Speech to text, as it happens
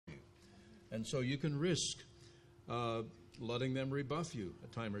And so you can risk letting them rebuff you a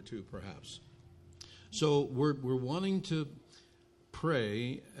time or two, perhaps. So we're wanting to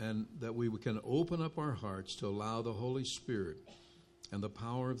pray and that we can open up our hearts to allow the Holy Spirit and the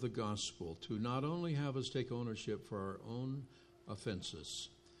power of the gospel to not only have us take ownership for our own offenses,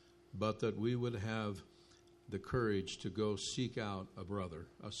 but that we would have the courage to go seek out a brother,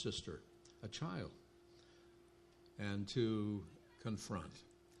 a sister, a child, and to confront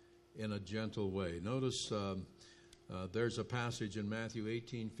in a gentle way. Notice there's a passage in Matthew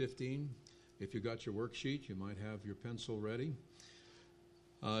 18:15. If you got your worksheet, you might have your pencil ready.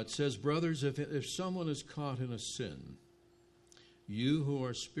 It says, brothers, if someone is caught in a sin, you who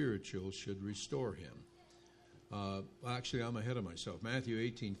are spiritual should restore him. Actually, I'm ahead of myself. Matthew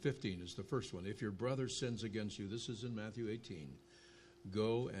 18:15 is the first one. If your brother sins against you, this is in Matthew 18,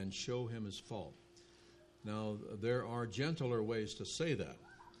 go and show him his fault. Now, there are gentler ways to say that.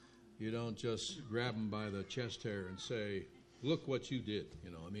 You don't just grab him by the chest hair and say, look what you did.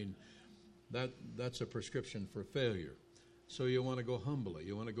 That's a prescription for failure. So you want to go humbly.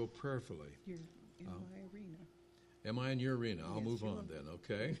 You want to go prayerfully. You're in my arena. Am I in your arena? I'll Yes, move you on are. then,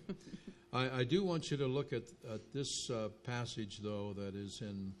 okay? I do want you to look at this passage, though, that is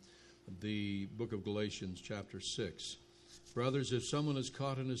in the book of Galatians, chapter 6. Brothers, if someone is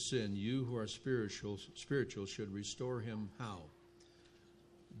caught in a sin, you who are spiritual should restore him how?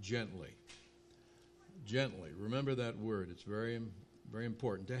 Gently. Gently. Remember that word. It's very, very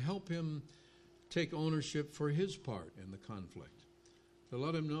important. To help him take ownership for his part in the conflict. To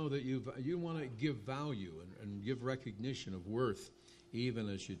let him know that you want to give value and give recognition of worth even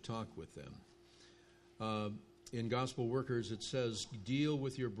as you talk with them. In Gospel Workers, it says, deal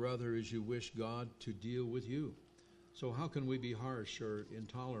with your brother as you wish God to deal with you. So how can we be harsh or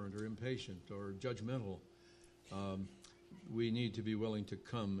intolerant or impatient or judgmental? We need to be willing to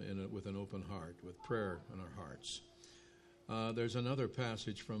come with an open heart, with prayer in our hearts. There's another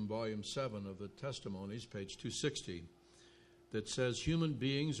passage from Volume 7 of the Testimonies, page 260, that says human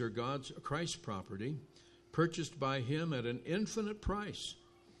beings are Christ's property, purchased by him at an infinite price.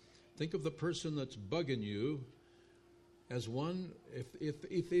 Think of the person that's bugging you as one, if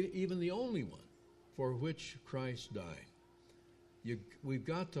even the only one, for which Christ died. We've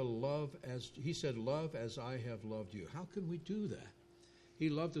got to love as, he said, love as I have loved you. How can we do that? He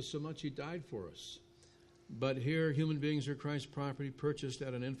loved us so much, he died for us. But here, human beings are Christ's property, purchased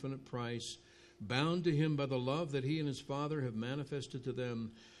at an infinite price, bound to him by the love that he and his Father have manifested to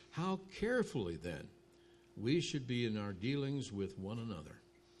them. How carefully, then, we should be in our dealings with one another.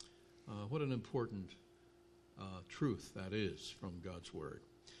 What an important truth that is from God's Word.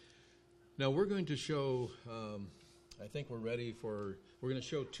 Now, we're going to show, I think we're going to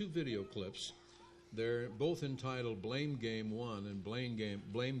show two video clips. They're both entitled Blame Game 1 and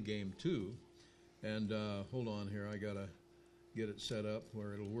Blame Game 2. And hold on here, I got to get it set up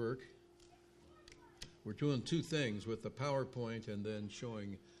where it'll work. We're doing two things with the PowerPoint and then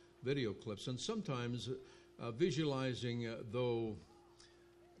showing video clips. And sometimes visualizing, though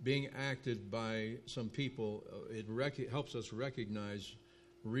being acted by some people, it helps us recognize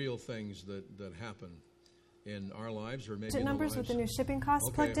real things that happen in our lives or maybe in the numbers lives. with the new shipping costs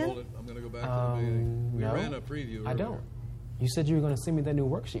plugged in? Hold it. I'm going to go back to the beginning. We no, ran a preview I earlier. don't. You said you were going to send me that new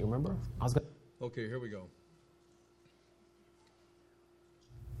worksheet, remember? I was going. Okay, here we go.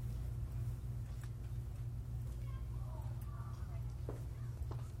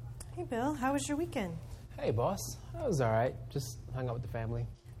 Hey, Bill, how was your weekend? Hey, boss. That was all right. Just hung out with the family.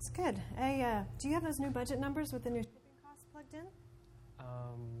 It's good. Hey, do you have those new budget numbers with the new shipping costs plugged in?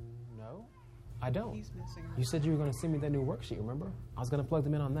 No, I don't. He's missing. You said you were going to send me that new worksheet, remember? I was going to plug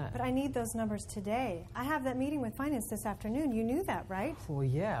them in on that. But I need those numbers today. I have that meeting with finance this afternoon. You knew that, right? Well,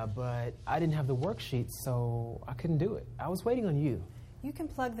 yeah, but I didn't have the worksheet, so I couldn't do it. I was waiting on you. You can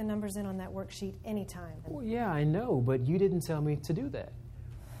plug the numbers in on that worksheet anytime. Well, yeah, I know, but you didn't tell me to do that.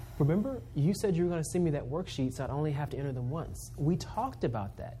 Remember, you said you were going to send me that worksheet so I'd only have to enter them once. We talked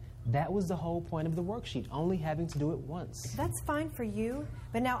about that. That was the whole point of the worksheet, only having to do it once. That's fine for you,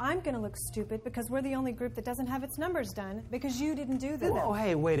 but now I'm going to look stupid because we're the only group that doesn't have its numbers done because you didn't do them. Oh,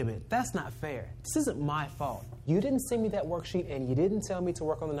 hey, wait a minute. That's not fair. This isn't my fault. You didn't send me that worksheet, and you didn't tell me to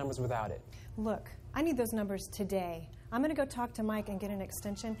work on the numbers without it. Look, I need those numbers today. I'm going to go talk to Mike and get an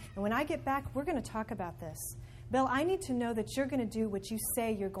extension, and when I get back, we're going to talk about this. Bill, I need to know that you're going to do what you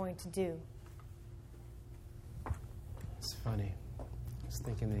say you're going to do. It's funny. I was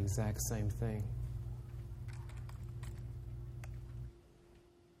thinking the exact same thing.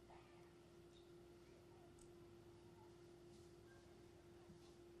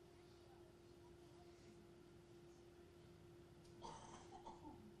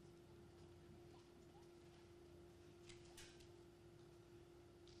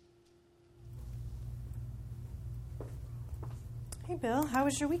 Bill. How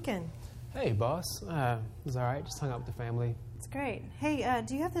was your weekend? Hey, boss. It was all right. Just hung out with the family. It's great. Hey,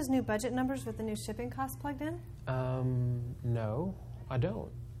 do you have those new budget numbers with the new shipping costs plugged in? No, I don't.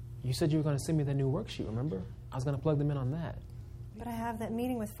 You said you were going to send me the new worksheet, remember? I was going to plug them in on that. But I have that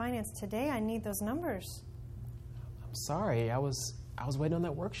meeting with finance today. I need those numbers. I'm sorry. I was waiting on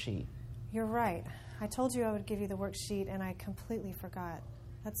that worksheet. You're right. I told you I would give you the worksheet, and I completely forgot.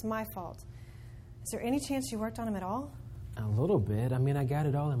 That's my fault. Is there any chance you worked on them at all? A little bit. I mean, I got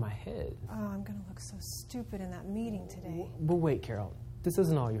it all in my head. Oh, I'm going to look so stupid in that meeting today. But wait, Carol. This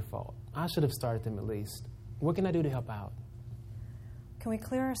isn't all your fault. I should have started them at least. What can I do to help out? Can we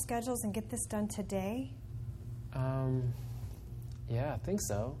clear our schedules and get this done today? Yeah, I think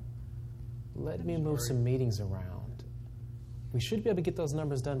so. Let me move some meetings around. We should be able to get those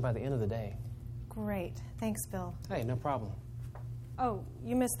numbers done by the end of the day. Great. Thanks, Bill. Hey, no problem. Oh,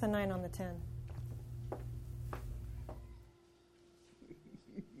 you missed the 9 on the 10.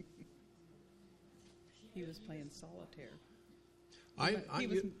 He was playing solitaire. He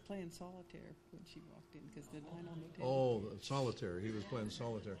was playing solitaire when she walked in because the 9 on the 10. Oh, solitaire. He was playing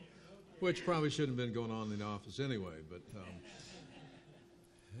solitaire, which probably shouldn't have been going on in the office anyway. But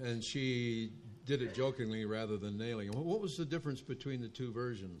and she did it jokingly rather than nailing it. What was the difference between the two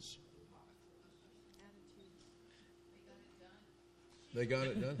versions? They got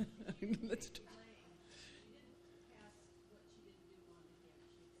it done?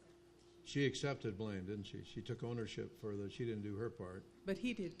 She accepted blame, didn't she? She took ownership for that. She didn't do her part. But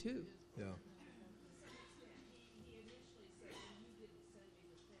he did too. Yeah.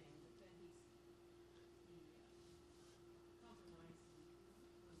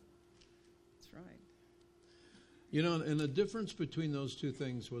 That's right. You know, and the difference between those two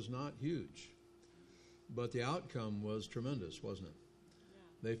things was not huge, but the outcome was tremendous, wasn't it?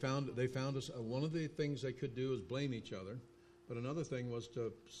 They found us. One of the things they could do is blame each other, but another thing was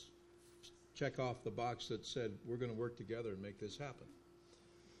to check off the box that said we're going to work together and make this happen.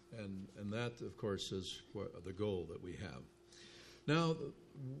 And that, of course, is the goal that we have. Now,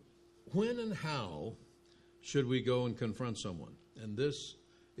 when and how should we go and confront someone? And this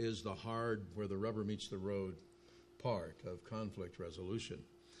is the hard, where the rubber meets the road part of conflict resolution.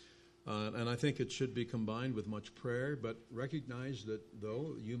 And I think it should be combined with much prayer, but recognize that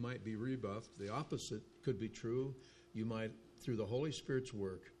though you might be rebuffed, the opposite could be true. You might, through the Holy Spirit's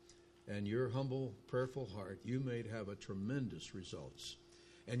work and your humble, prayerful heart, you may have a tremendous results.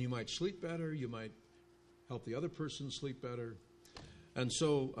 And you might sleep better. You might help the other person sleep better. And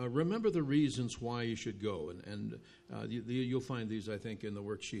so remember the reasons why you should go. And you'll find these, I think, in the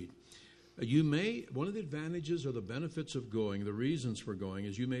worksheet. One of the advantages or the benefits of going, the reasons for going,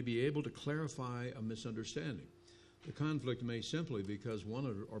 is you may be able to clarify a misunderstanding. The conflict may simply because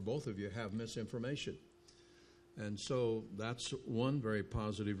one or both of you have misinformation. And so that's one very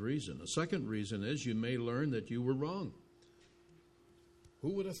positive reason. A second reason is you may learn that you were wrong. Who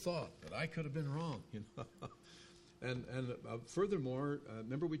would have thought that I could have been wrong? You know? And furthermore,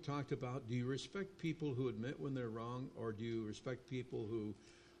 remember we talked about, do you respect people who admit when they're wrong, or do you respect people who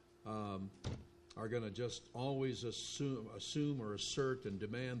are going to just always assume or assert and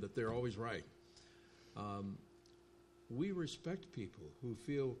demand that they're always right? We respect people who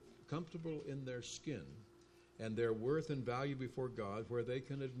feel comfortable in their skin and their worth and value before God, where they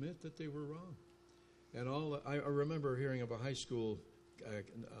can admit that they were wrong. And I remember hearing of a high school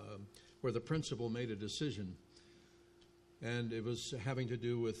where the principal made a decision, and it was having to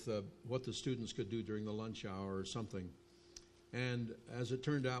do with what the students could do during the lunch hour or something. And as it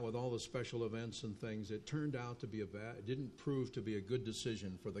turned out, with all the special events and things, it turned out to be it didn't prove to be a good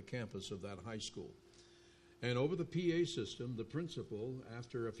decision for the campus of that high school. And over the PA system, the principal,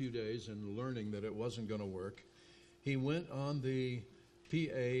 after a few days and learning that it wasn't going to work, he went on the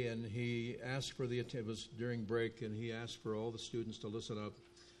PA and he asked for it was during break, and he asked for all the students to listen up.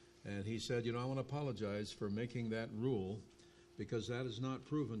 And he said, I want to apologize for making that rule, because that is not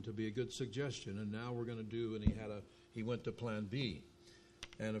proven to be a good suggestion. And now we're going to do, and he went to plan B.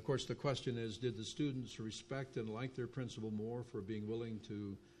 And of course the question is, did the students respect and like their principal more for being willing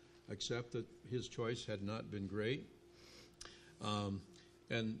to accept that his choice had not been great?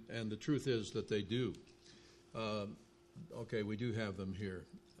 And the truth is that they do. Okay, we do have them here.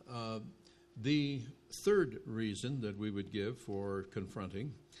 The third reason that we would give for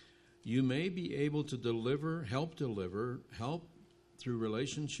confronting, you may be able to help through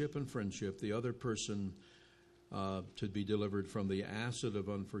relationship and friendship, the other person to be delivered from the acid of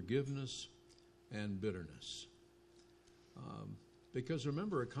unforgiveness and bitterness. Because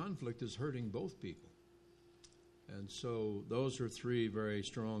remember, a conflict is hurting both people. And so those are three very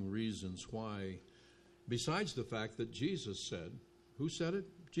strong reasons why, besides the fact that Jesus said, Who said it?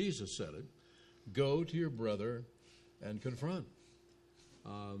 Jesus said it. Go to your brother and confront.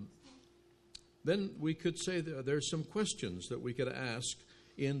 Then we could say that there's some questions that we could ask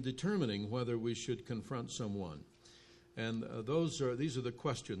in determining whether we should confront someone. And these are the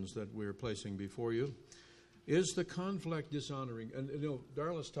questions that we're placing before you. Is the conflict dishonoring? And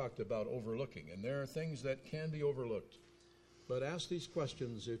Darla's talked about overlooking, and there are things that can be overlooked. But ask these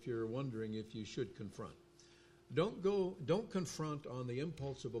questions if you're wondering if you should confront. Don't confront on the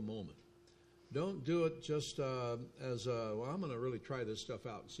impulse of a moment. Don't do it just as I'm going to really try this stuff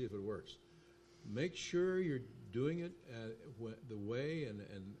out and see if it works. Make sure you're doing it the way and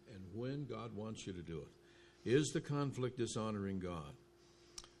when God wants you to do it. Is the conflict dishonoring God?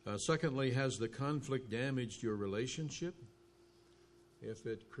 Secondly, has the conflict damaged your relationship? If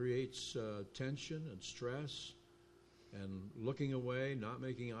it creates tension and stress and looking away, not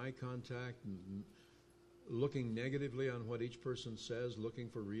making eye contact, and looking negatively on what each person says, looking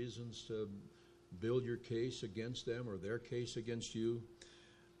for reasons to build your case against them or their case against you,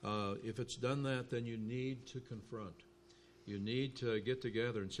 if it's done that, then you need to confront. You need to get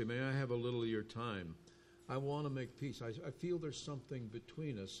together and say, may I have a little of your time? I want to make peace. I feel there's something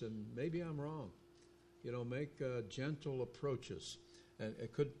between us, and maybe I'm wrong. Make gentle approaches. And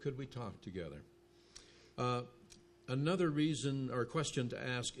could we talk together? Another reason or question to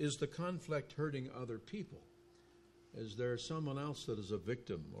ask, is the conflict hurting other people? Is there someone else that is a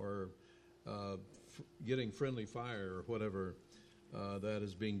victim or getting friendly fire or whatever that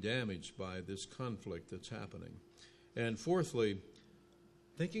is being damaged by this conflict that's happening? And fourthly,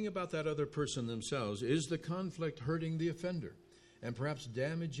 thinking about that other person themselves, is the conflict hurting the offender and perhaps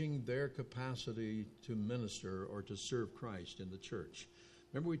damaging their capacity to minister or to serve Christ in the church?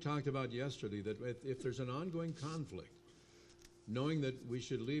 Remember we talked about yesterday that if there's an ongoing conflict, knowing that we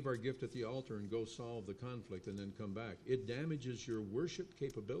should leave our gift at the altar and go solve the conflict and then come back, it damages your worship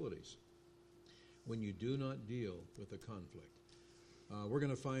capabilities when you do not deal with the conflict. We're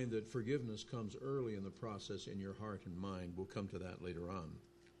going to find that forgiveness comes early in the process in your heart and mind. We'll come to that later on.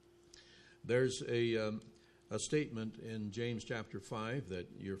 There's a statement in James chapter 5 that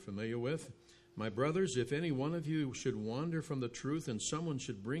you're familiar with. My brothers, if any one of you should wander from the truth and someone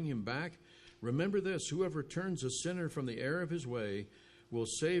should bring him back, remember this: whoever turns a sinner from the error of his way will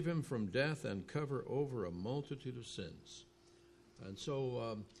save him from death and cover over a multitude of sins. And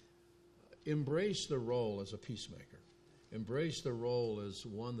so embrace the role as a peacemaker. Embrace the role as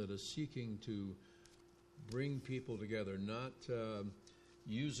one that is seeking to bring people together, not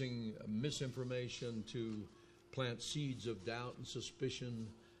using misinformation to plant seeds of doubt and suspicion.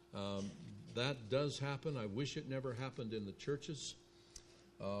 That does happen. I wish it never happened in the churches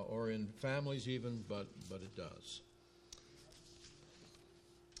or in families even, but it does.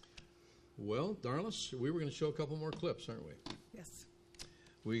 Well, Darlis, we were going to show a couple more clips, aren't we? Yes.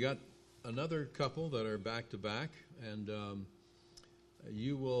 We got another couple that are back to back, and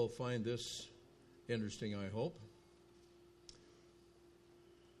you will find this interesting, I hope.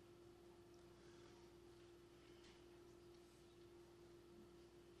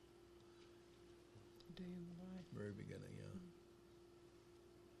 Day in the life. Very beginning, yeah.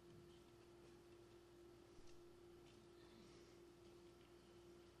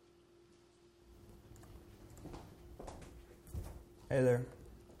 Hey there.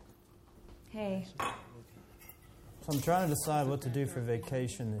 Hey. So I'm trying to decide what to do for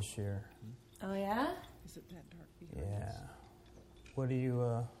vacation this year. Oh, yeah? Is it that dark behind Yeah. us? What do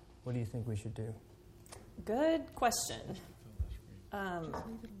you think we should do? Good question.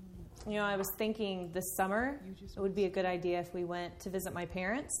 I was thinking this summer it would be a good idea if we went to visit my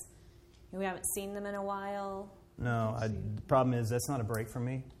parents. We haven't seen them in a while. No, the problem is that's not a break for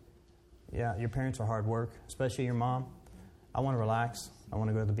me. Yeah, your parents are hard work, especially your mom. I want to relax. I want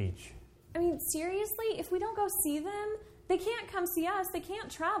to go to the beach. I mean, seriously, if we don't go see them, they can't come see us. They can't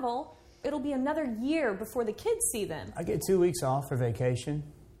travel. It'll be another year before the kids see them. I get 2 weeks off for vacation.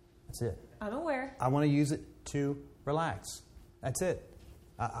 That's it. I'm aware. I want to use it to relax. That's it.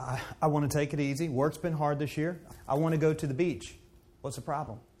 I want to take it easy. Work's been hard this year. I want to go to the beach. What's the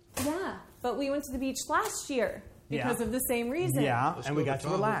problem? Yeah, but we went to the beach last year because of the same reason. Yeah, Let's and go we to got to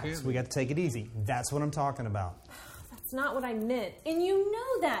Tahoe relax. Canyon. We got to take it easy. That's what I'm talking about. That's not what I meant. And you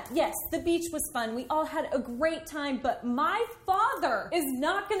know that. Yes, the beach was fun. We all had a great time, but my father is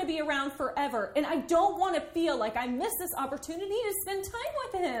not going to be around forever, and I don't want to feel like I missed this opportunity to spend time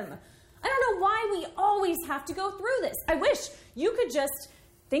with him. I don't know why we always have to go through this. I wish you could just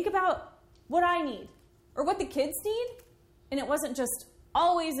think about what I need or what the kids need, and it wasn't just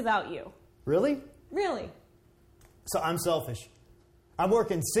always about you. Really? Really. So I'm selfish. I'm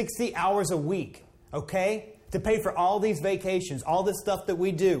working 60 hours a week, okay? to pay for all these vacations, all this stuff that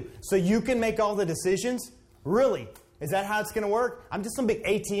we do, so you can make all the decisions? Really? Is that how it's going to work? I'm just some big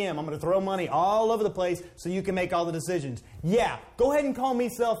ATM. I'm going to throw money all over the place so you can make all the decisions. Yeah, go ahead and call me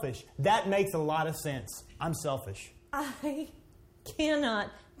selfish. That makes a lot of sense. I'm selfish. I cannot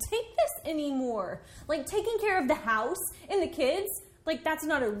take this anymore. Like, taking care of the house and the kids, like, that's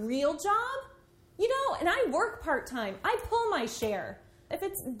not a real job? You know, and I work part-time. I pull my share. If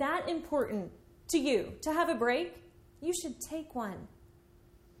it's that important to you to have a break, you should take one.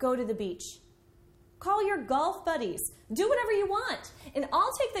 Go to the beach. Call your golf buddies. Do whatever you want. And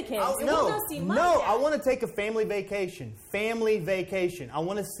I'll take the kids and we'll go see my dad. I want to take a family vacation. Family vacation. I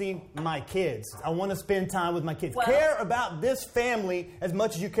want to see my kids. I want to spend time with my kids. Well, care about this family as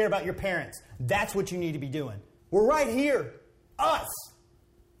much as you care about your parents. That's what you need to be doing. We're right here. Us.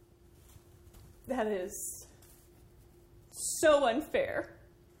 That is so unfair.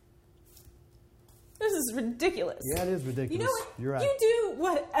 This is ridiculous. Yeah, it is ridiculous. You know what? You're right. You do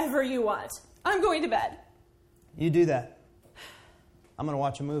whatever you want. I'm going to bed. You do that. I'm going to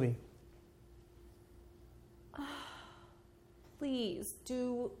watch a movie. Please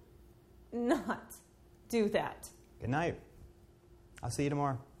do not do that. Good night. I'll see you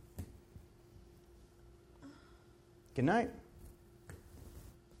tomorrow. Good night.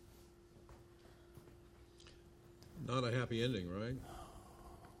 Not a happy ending, right?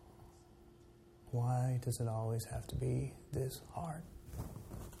 Why does it always have to be this hard?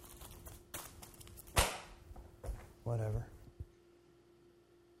 Whatever.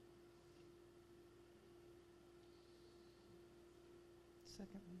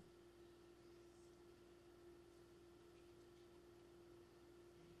 Second one.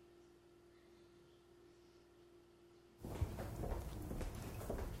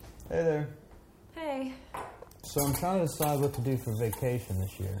 Hey there. Hey. So I'm trying to decide what to do for vacation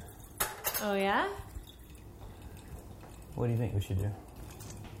this year. Oh, yeah? What do you think we should do?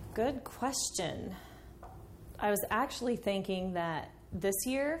 Good question. I was actually thinking that this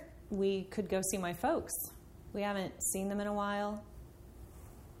year we could go see my folks. We haven't seen them in a while.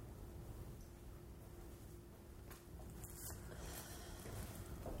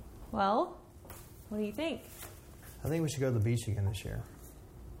 Well, what do you think? I think we should go to the beach again this year.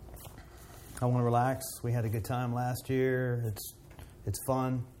 I want to relax. We had a good time last year. It's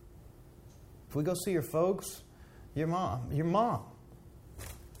fun. If we go see your folks, your mom.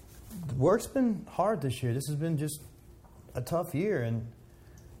 Work's been hard this year. This has been just a tough year, and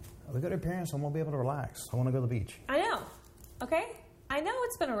we go to your parents, I won't be able to relax. I want to go to the beach. I know, okay? I know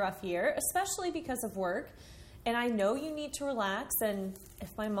it's been a rough year, especially because of work, and I know you need to relax, and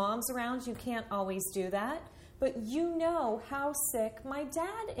if my mom's around, you can't always do that, but you know how sick my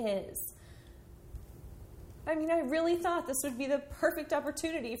dad is. I mean, I really thought this would be the perfect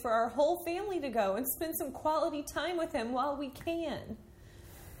opportunity for our whole family to go and spend some quality time with him while we can.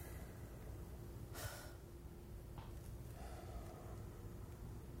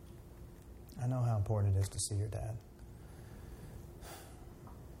 I know how important it is to see your dad.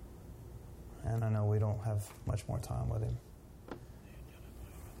 And I know we don't have much more time with him.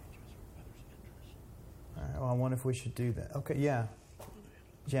 All right, well, I wonder if we should do that. Okay, yeah.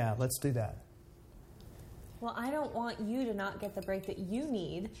 Yeah, let's do that. Well, I don't want you to not get the break that you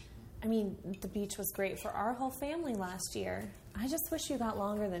need. I mean, the beach was great for our whole family last year. I just wish you got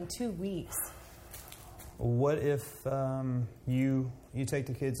longer than 2 weeks. What if you take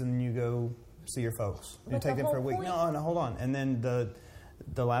the kids and you go see your folks? You But take the them for a whole week? point- No, hold on. And then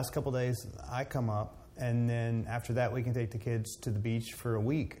the last couple days I come up, and then after that we can take the kids to the beach for a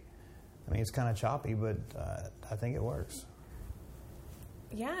week. I mean, it's kind of choppy, but I think it works.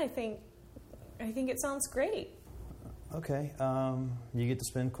 Yeah, I think it sounds great. Okay. You get to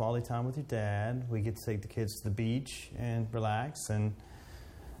spend quality time with your dad. We get to take the kids to the beach and relax, and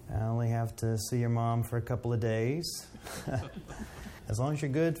I only have to see your mom for a couple of days. As long as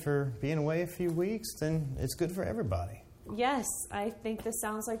you're good for being away a few weeks, then it's good for everybody. Yes, I think this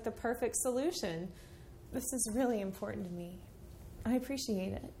sounds like the perfect solution. This is really important to me. I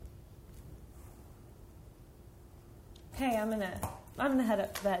appreciate it. Hey, I'm gonna head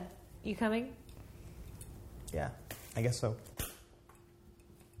up to bed. You coming? Yeah, I guess so.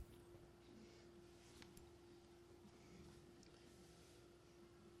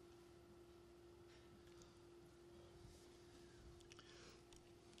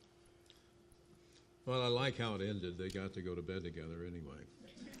 Well, I like how it ended. They got to go to bed together anyway.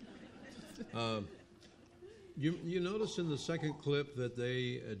 You notice in the second clip that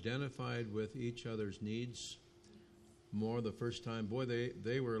they identified with each other's needs more the first time. Boy,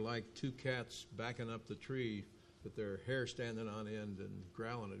 they were like two cats backing up the tree with their hair standing on end and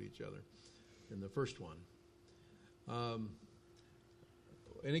growling at each other in the first one.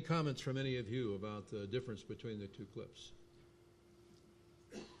 Any comments from any of you about the difference between the two clips?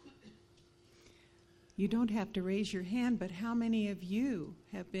 You don't have to raise your hand, but how many of you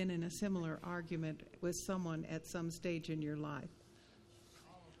have been in a similar argument with someone at some stage in your life?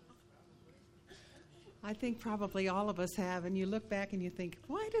 I think probably all of us have, and you look back and you think,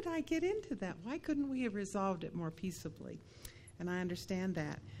 why did I get into that? Why couldn't we have resolved it more peaceably? And I understand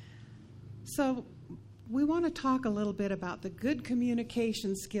that. So we want to talk a little bit about the good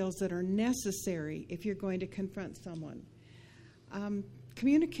communication skills that are necessary if you're going to confront someone.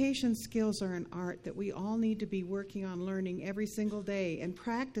 Communication skills are an art that we all need to be working on learning every single day and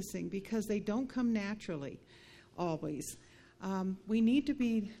practicing, because they don't come naturally always. We need to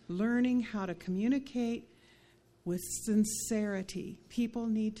be learning how to communicate with sincerity. People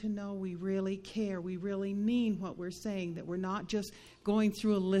need to know we really care, we really mean what we're saying, that we're not just going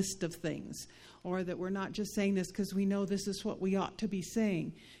through a list of things, or that we're not just saying this because we know this is what we ought to be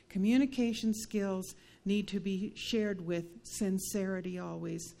saying. Communication skills need to be shared with sincerity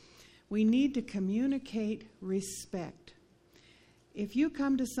always. We need to communicate respect. If you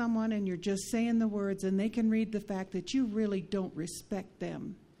come to someone and you're just saying the words and they can read the fact that you really don't respect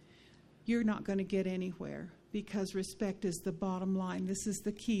them, you're not going to get anywhere, because respect is the bottom line. This is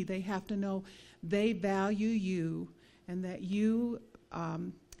the key. They have to know they value you and that you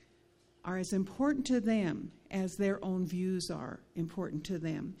are as important to them as their own views are important to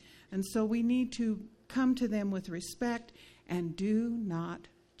them. And so we need to come to them with respect and do not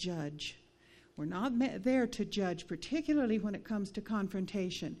judge. We're not there to judge, particularly when it comes to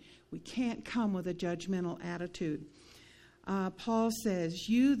confrontation. We can't come with a judgmental attitude. Paul says,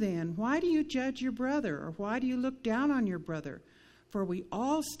 you then, why do you judge your brother, or why do you look down on your brother? For we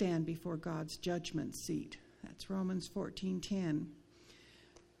all stand before God's judgment seat. That's Romans 14:10.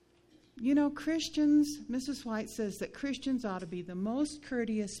 You know, Christians, Mrs. White says that Christians ought to be the most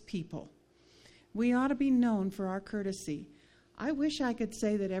courteous people. We ought to be known for our courtesy. I wish I could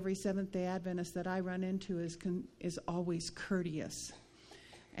say that every Seventh-day Adventist that I run into is always courteous.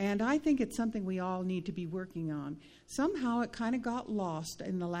 And I think it's something we all need to be working on. Somehow it kind of got lost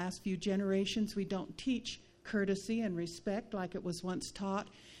in the last few generations. We don't teach courtesy and respect like it was once taught.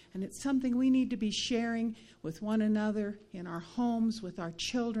 And it's something we need to be sharing with one another in our homes, with our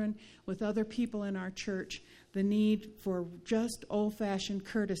children, with other people in our church, the need for just old-fashioned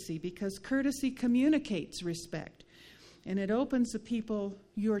courtesy, because courtesy communicates respect. And it opens the people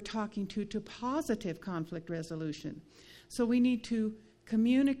you're talking to positive conflict resolution. So we need to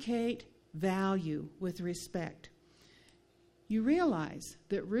communicate value with respect. You realize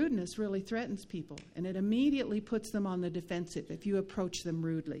that rudeness really threatens people, and it immediately puts them on the defensive if you approach them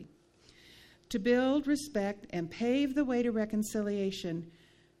rudely. To build respect and pave the way to reconciliation,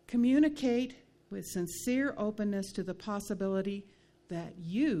 communicate with sincere openness to the possibility that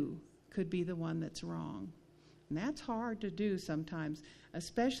you could be the one that's wrong. And that's hard to do sometimes,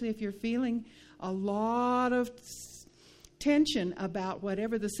 especially if you're feeling a lot of tension about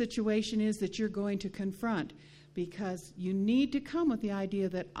whatever the situation is that you're going to confront, because you need to come with the idea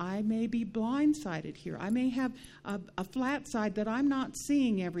that I may be blindsided here. I may have a flat side that I'm not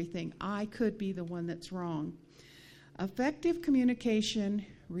seeing everything. I could be the one that's wrong. Effective communication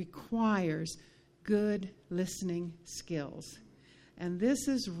requires good listening skills. And this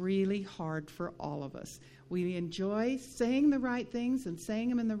is really hard for all of us. We enjoy saying the right things and saying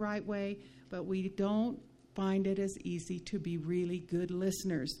them in the right way, but we don't find it as easy to be really good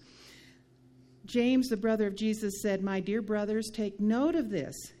listeners. James, the brother of Jesus, said, "My dear brothers, take note of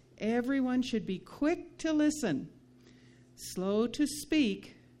this. Everyone should be quick to listen, slow to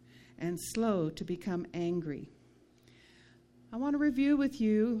speak, and slow to become angry." I want to review with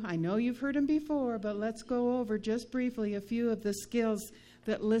you, I know you've heard them before, but let's go over just briefly a few of the skills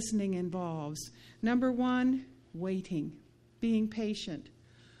that listening involves. Number one, waiting, being patient,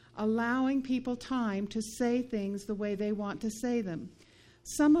 allowing people time to say things the way they want to say them.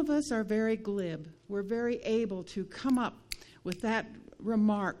 Some of us are very glib. We're very able to come up with that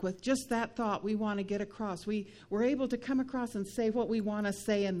remark, with just that thought we want to get across. We're able to come across and say what we want to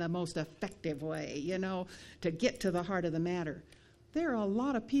say in the most effective way, to get to the heart of the matter. There are a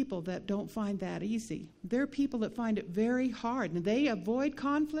lot of people that don't find that easy. There are people that find it very hard, and they avoid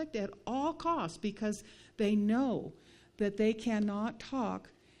conflict at all costs because they know that they cannot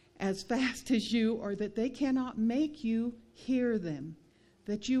talk as fast as you, or that they cannot make you hear them,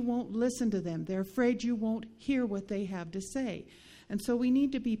 that you won't listen to them. They're afraid you won't hear what they have to say. And so we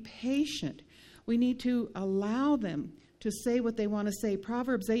need to be patient. We need to allow them to say what they want to say.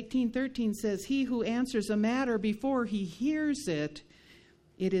 Proverbs 18:13 says, "He who answers a matter before he hears it,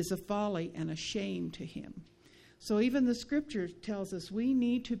 it is a folly and a shame to him." So even the scripture tells us we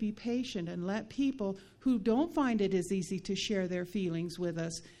need to be patient and let people who don't find it as easy to share their feelings with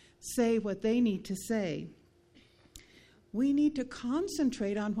us say what they need to say. We need to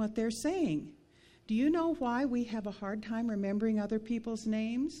concentrate on what they're saying. Do you know why we have a hard time remembering other people's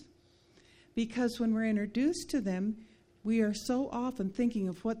names? Because when we're introduced to them, we are so often thinking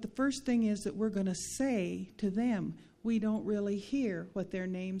of what the first thing is that we're going to say to them. We don't really hear what their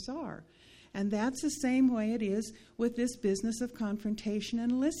names are. And that's the same way it is with this business of confrontation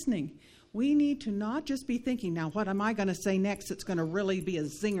and listening. We need to not just be thinking, now what am I going to say next that's going to really be a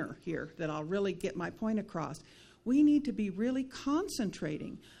zinger here, that I'll really get my point across. We need to be really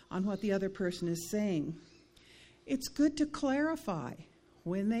concentrating on what the other person is saying. It's good to clarify.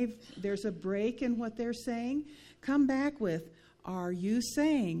 When there's a break in what they're saying, come back with, are you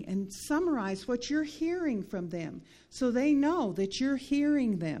saying? And summarize what you're hearing from them so they know that you're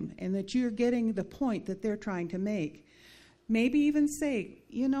hearing them and that you're getting the point that they're trying to make. Maybe even say,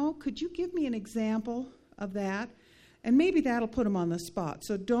 could you give me an example of that? And maybe that'll put them on the spot.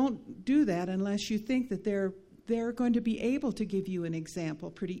 So don't do that unless you think that they're going to be able to give you an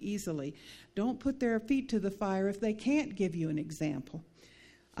example pretty easily. Don't put their feet to the fire if they can't give you an example.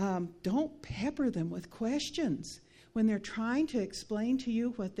 Don't pepper them with questions. When they're trying to explain to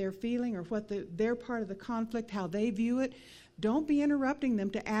you what they're feeling or what their part of the conflict, how they view it, don't be interrupting them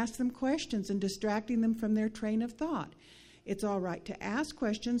to ask them questions and distracting them from their train of thought. It's all right to ask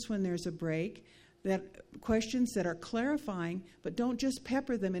questions when there's a break, questions that are clarifying, but don't just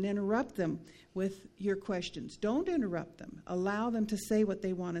pepper them and interrupt them with your questions. Don't interrupt them. Allow them to say what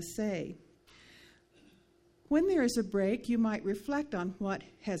they want to say. When there is a break, you might reflect on what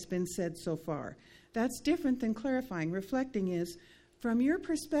has been said so far. That's different than clarifying. Reflecting is, from your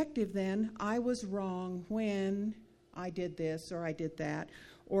perspective then, I was wrong when I did this or I did that,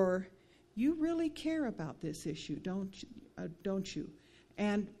 or you really care about this issue, don't you?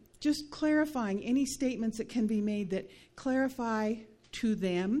 And just clarifying any statements that can be made that clarify to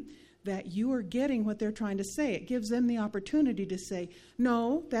them that you are getting what they're trying to say. It gives them the opportunity to say,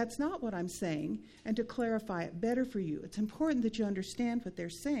 no, that's not what I'm saying, and to clarify it better for you. It's important that you understand what they're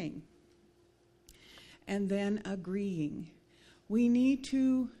saying. And then agreeing. We need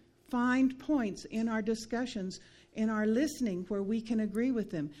to find points in our discussions, in our listening, where we can agree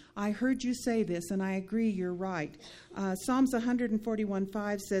with them. I heard you say this, and I agree, you're right. Psalms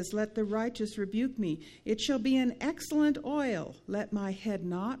 141:5 says, let the righteous rebuke me. It shall be an excellent oil. Let my head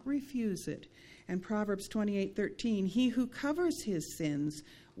not refuse it. And Proverbs 28:13, he who covers his sins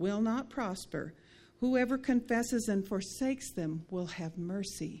will not prosper. Whoever confesses and forsakes them will have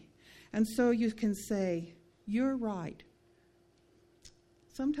mercy. And so you can say, you're right.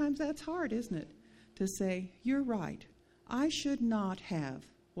 Sometimes that's hard, isn't it? To say, you're right. I should not have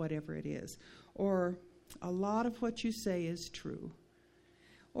whatever it is. Or a lot of what you say is true.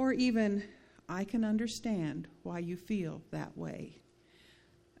 Or even, I can understand why you feel that way.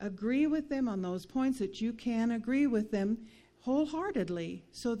 Agree with them on those points that you can agree with them wholeheartedly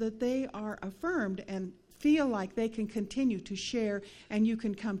so that they are affirmed and feel like they can continue to share and you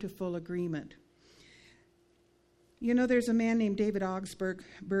can come to full agreement. There's a man named David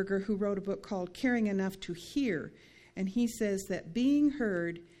Augsburger who wrote a book called Caring Enough to Hear, and he says that being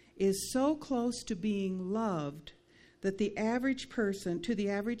heard is so close to being loved that to the average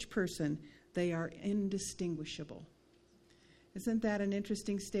person, they are indistinguishable. Isn't that an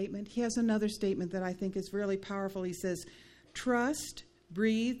interesting statement? He has another statement that I think is really powerful. He says, trust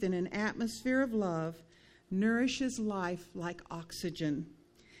breathed in an atmosphere of love nourishes life like oxygen,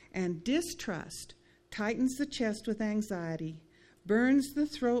 and distrust tightens the chest with anxiety, burns the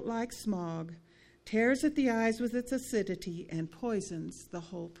throat like smog, tears at the eyes with its acidity, and poisons the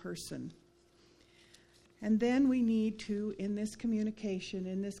whole person. And then we need to, in this communication,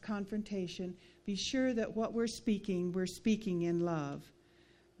 in this confrontation, be sure that what we're speaking in love.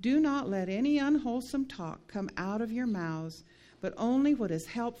 Do not let any unwholesome talk come out of your mouths, but only what is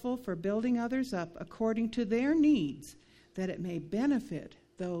helpful for building others up according to their needs, that it may benefit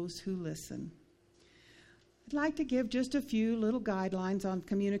those who listen. I'd like to give just a few little guidelines on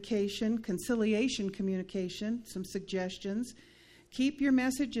communication, conciliation communication, some suggestions. Keep your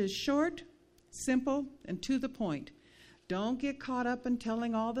messages short, simple, and to the point. Don't get caught up in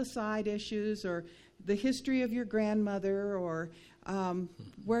telling all the side issues or the history of your grandmother or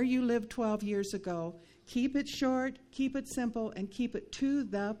where you lived 12 years ago. Keep it short, keep it simple, and keep it to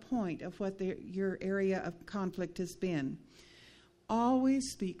the point of what your area of conflict has been.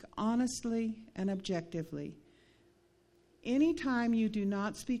 Always speak honestly and objectively. Anytime you do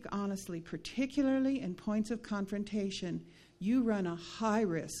not speak honestly, particularly in points of confrontation, you run a high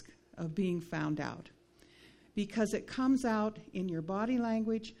risk of being found out. because it comes out in your body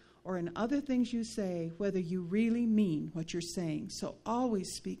language or in other things you say, whether you really mean what you're saying. So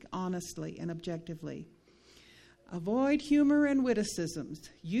always speak honestly and objectively. Avoid humor and witticisms.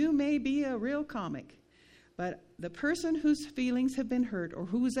 You may be a real comic, but the person whose feelings have been hurt or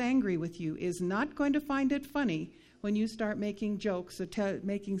who's angry with you is not going to find it funny when you start making jokes or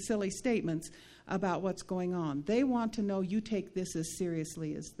making silly statements about what's going on. They want to know you take this as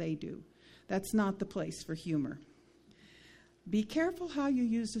seriously as they do. That's not the place for humor. Be careful how you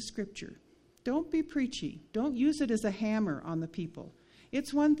use the scripture. Don't be preachy. Don't use it as a hammer on the people.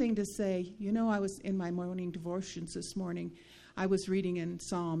 It's one thing to say, I was in my morning devotions this morning. I was reading in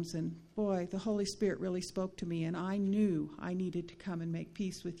Psalms, and boy, the Holy Spirit really spoke to me, and I knew I needed to come and make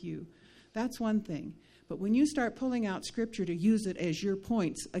peace with you. That's one thing. But when you start pulling out scripture to use it as your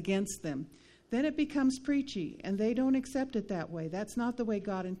points against them, then it becomes preachy, and they don't accept it that way. That's not the way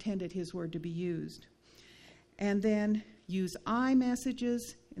God intended his word to be used. And then use I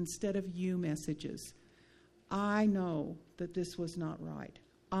messages instead of you messages. I know that this was not right.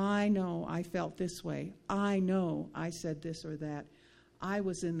 I know I felt this way. I know I said this or that. I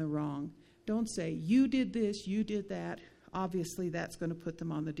was in the wrong. Don't say, you did this, you did that. Obviously, that's going to put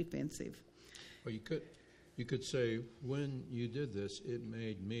them on the defensive. Well, you could say, when you did this, it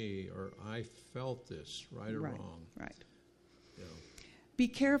made me, or I felt this, right or wrong. Right. Yeah. Be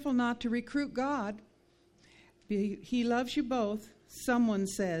careful not to recruit God. He loves you both. Someone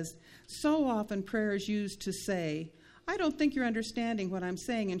says, so often prayer is used to say, I don't think you're understanding what I'm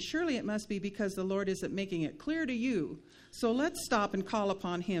saying, and surely it must be because the Lord isn't making it clear to you. So let's stop and call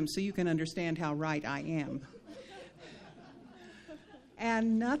upon him so you can understand how right I am.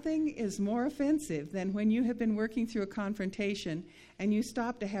 And nothing is more offensive than when you have been working through a confrontation and you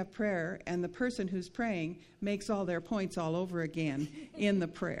stop to have prayer and the person who's praying makes all their points all over again in the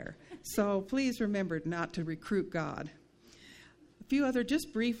prayer. So please remember not to recruit God. A few other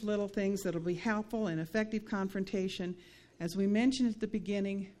just brief little things that will be helpful in effective confrontation. As we mentioned at the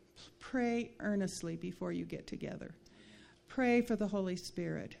beginning, pray earnestly before you get together. Pray for the Holy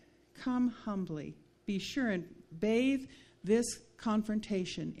Spirit. Come humbly. Be sure and bathe this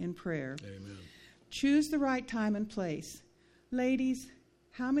confrontation in prayer. Amen. Choose the right time and place. Ladies,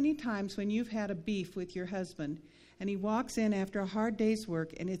 how many times when you've had a beef with your husband and he walks in after a hard day's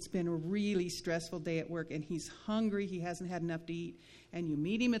work and it's been a really stressful day at work and he's hungry, he hasn't had enough to eat, and you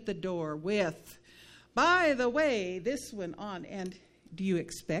meet him at the door with, by the way, this went on, and do you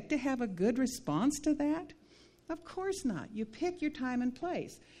expect to have a good response to that? Of course not. You pick your time and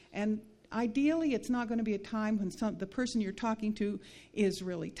place. And ideally, it's not going to be a time when the person you're talking to is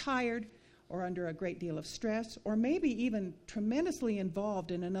really tired or under a great deal of stress, or maybe even tremendously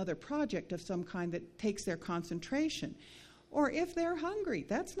involved in another project of some kind that takes their concentration. Or if they're hungry,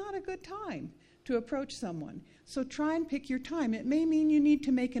 that's not a good time to approach someone. So try and pick your time. It may mean you need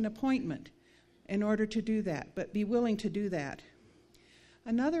to make an appointment in order to do that, but be willing to do that.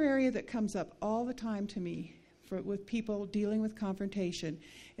 Another area that comes up all the time to me with people dealing with confrontation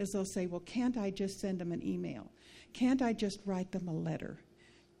is they'll say, well, can't I just send them an email? Can't I just write them a letter?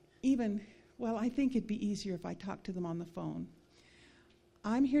 I think it'd be easier if I talked to them on the phone.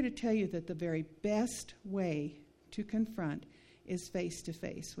 I'm here to tell you that the very best way to confront is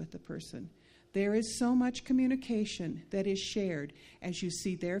face-to-face with the person. There is so much communication that is shared as you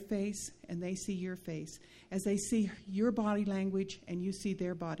see their face and they see your face, as they see your body language and you see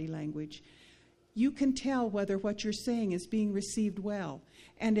their body language. You can tell whether what you're saying is being received well.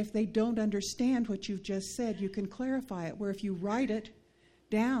 And if they don't understand what you've just said, you can clarify it, where if you write it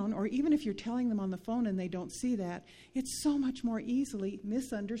down, or even if you're telling them on the phone and they don't see that, it's so much more easily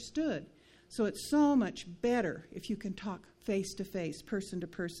misunderstood. So it's so much better if you can talk face-to-face,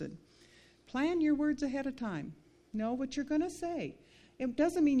 person-to-person. Plan your words ahead of time. Know what you're going to say. It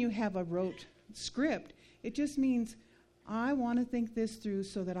doesn't mean you have a rote script. It just means, I want to think this through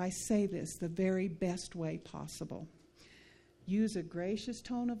so that I say this the very best way possible. Use a gracious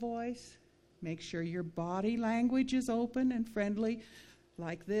tone of voice. Make sure your body language is open and friendly,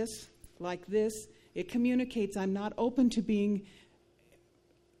 like this, like this. It communicates, I'm not open to being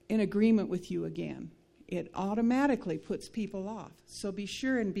in agreement with you again. It automatically puts people off. So be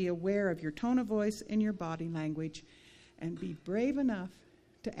sure and be aware of your tone of voice and your body language, and be brave enough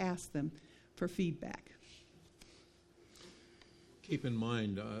to ask them for feedback. Keep in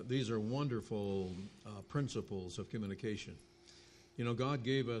mind, these are wonderful principles of communication. You know, God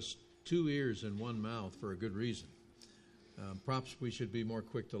gave us 2 ears and 1 mouth for a good reason. Perhaps we should be more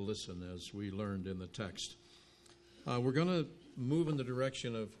quick to listen, as we learned in the text. We're going to move in the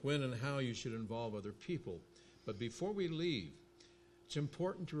direction of when and how you should involve other people. But before we leave, It's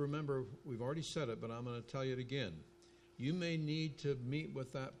important to remember, we've already said it, but I'm going to tell you it again. You may need to meet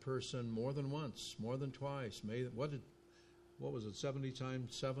with that person more than once, more than twice. What was it, 70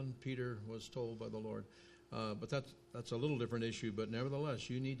 times 7, Peter was told by the Lord. But that's a little different issue, but nevertheless,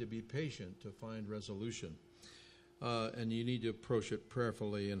 you need to be patient to find resolution. And you need to approach it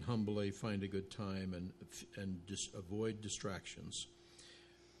prayerfully and humbly, find a good time, and just avoid distractions.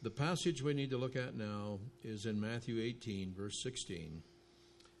 The passage we need to look at now is in Matthew 18, verse 16.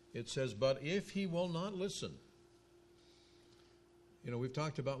 It says, "But if he will not listen," we've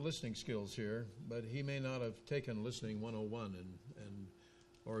talked about listening skills here, but he may not have taken listening 101,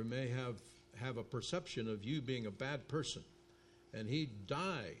 or he may have a perception of you being a bad person, and he'd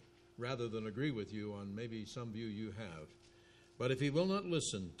die rather than agree with you on maybe some view you have. "But if he will not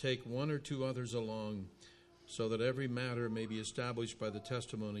listen, take one or two others along, so that every matter may be established by the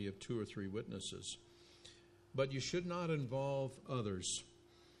testimony of 2 or 3 witnesses. But you should not involve others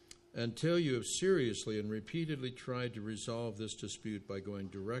until you have seriously and repeatedly tried to resolve this dispute by going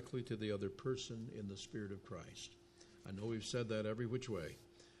directly to the other person in the Spirit of Christ." I know we've said that every which way,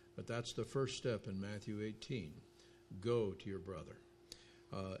 but that's the first step in Matthew 18. Go to your brother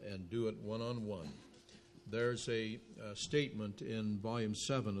and do it one-on-one. There's a statement in Volume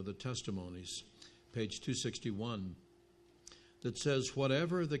 7 of the Testimonies, page 261, that says,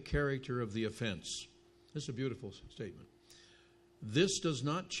 "Whatever the character of the offense," this is a beautiful statement, "this does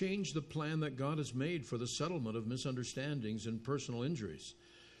not change the plan that God has made for the settlement of misunderstandings and personal injuries.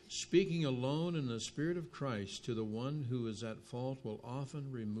 Speaking alone in the Spirit of Christ to the one who is at fault will often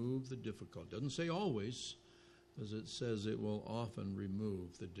remove the difficulty." It doesn't say always, as it says it will often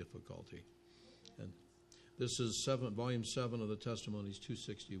remove the difficulty. And this is Volume 7 of the Testimonies,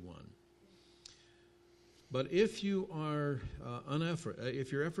 261. "But if you are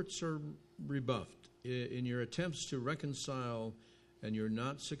if your efforts are rebuffed in your attempts to reconcile and you're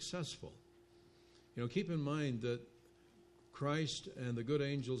not successful, keep in mind that Christ and the good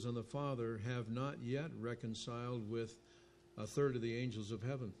angels and the Father have not yet reconciled with a third of the angels of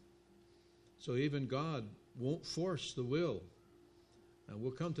heaven. So even God won't force the will. And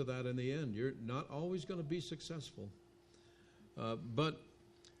we'll come to that in the end. You're not always going to be successful. But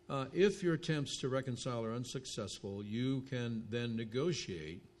if your attempts to reconcile are unsuccessful, you can then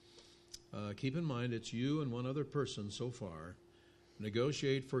negotiate. Keep in mind, it's you and one other person so far.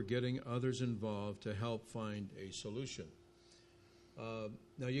 Negotiate for getting others involved to help find a solution.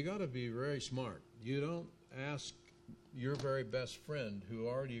 Now, you got to be very smart. You don't ask your very best friend who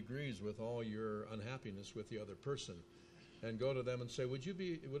already agrees with all your unhappiness with the other person and go to them and say, would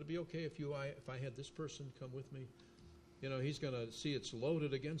it be okay if I had this person come with me? He's going to see it's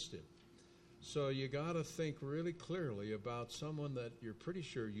loaded against him. So you got to think really clearly about someone that you're pretty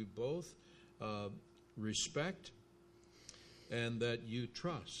sure you both respect and that you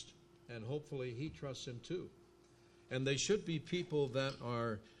trust. And hopefully he trusts him too. And they should be people that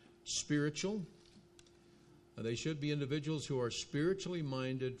are spiritual. They should be individuals who are spiritually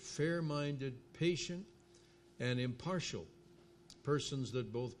minded, fair-minded, patient, and impartial. Persons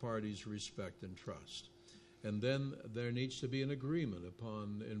that both parties respect and trust. And then there needs to be an agreement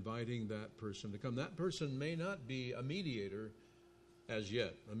upon inviting that person to come. That person may not be a mediator as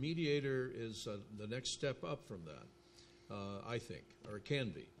yet. A mediator is the next step up from that, I think, or it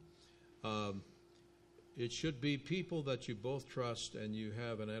can be. It should be people that you both trust and you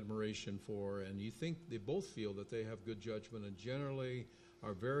have an admiration for, and you think they both feel that they have good judgment and generally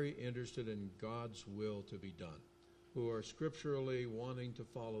are very interested in God's will to be done, who are scripturally wanting to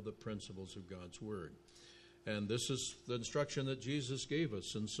follow the principles of God's Word. And this is the instruction that Jesus gave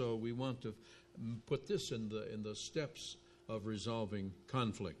us, and so we want to put this in the steps of resolving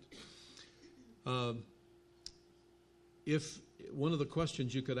conflict. If one of the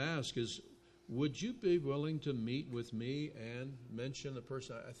questions you could ask is, would you be willing to meet with me and mention the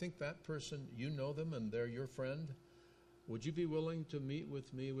person? I think that person, you know them and they're your friend. Would you be willing to meet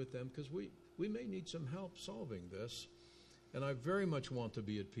with me with them? Because we may need some help solving this. And I very much want to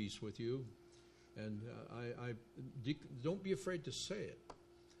be at peace with you. And don't be afraid to say it.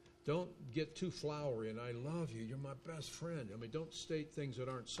 Don't get too flowery and I love you, you're my best friend. I mean, don't state things that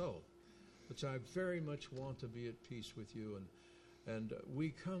aren't so. But I very much want to be at peace with you. And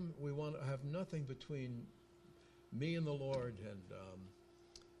we want to have nothing between me and the Lord.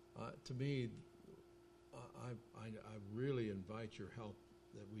 And to me, I really invite your help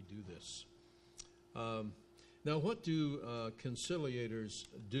that we do this. Now, what do conciliators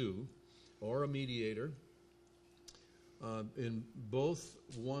do, or a mediator? And both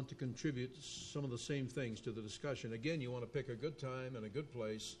want to contribute some of the same things to the discussion. Again, you want to pick a good time and a good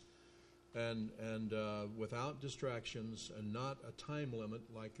place and without distractions, and not a time limit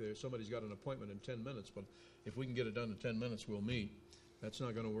like somebody's got an appointment in 10 minutes, but if we can get it done in 10 minutes, we'll meet. That's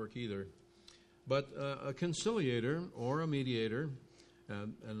not going to work either. But a conciliator or a mediator,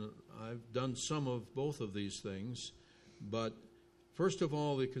 and I've done some of both of these things, but first of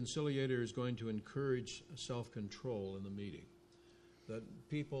all, the conciliator is going to encourage self-control in the meeting. That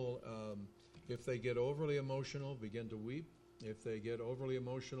people, if they get overly emotional, begin to weep. If they get overly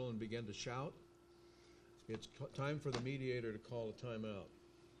emotional and begin to shout, it's time for the mediator to call a timeout.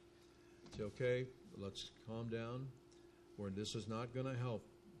 Say, okay, let's calm down. This is not going to help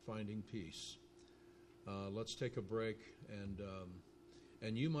finding peace. Let's take a break,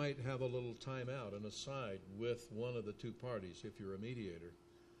 and you might have a little timeout, an aside with one of the two parties if you're a mediator.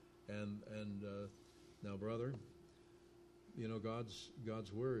 And now, brother, you know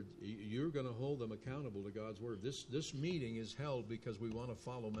God's word. You're going to hold them accountable to God's word. This meeting is held because we want to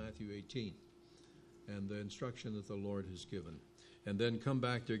follow Matthew 18 and the instruction that the Lord has given, and then come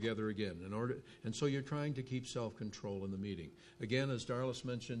back together again. And so you're trying to keep self-control in the meeting. Again, as Darlis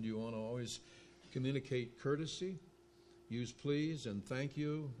mentioned, you want to always communicate courtesy, use please and thank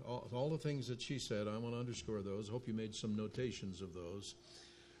you, all the things that she said. I want to underscore those. I hope you made some notations of those.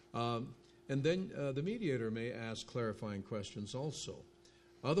 And then the mediator may ask clarifying questions also.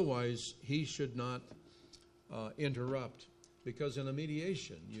 Otherwise, he should not interrupt, because in a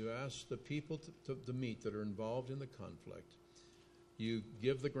mediation, you ask the people to meet that are involved in the conflict. You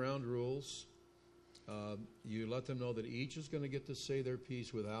give the ground rules. You let them know that each is going to get to say their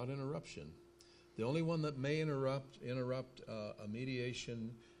piece without interruption. The only one that may interrupt a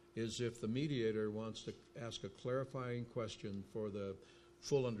mediation is if the mediator wants to ask a clarifying question for the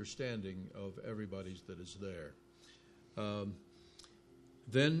full understanding of everybody that is there.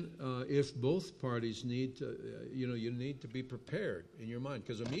 Then if both parties need to, you need to be prepared in your mind,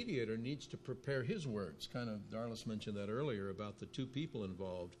 because a mediator needs to prepare his words. Kind of, Darlis mentioned that earlier about the two people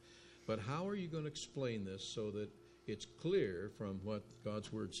involved. But how are you going to explain this so that it's clear from what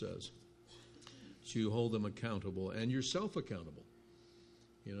God's word says? So you hold them accountable and yourself accountable.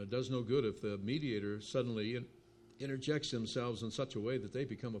 It does no good if the mediator suddenly interjects themselves in such a way that they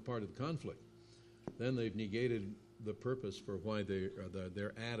become a part of the conflict. Then they've negated the purpose for why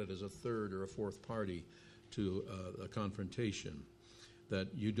they're added as a third or a fourth party to a confrontation. That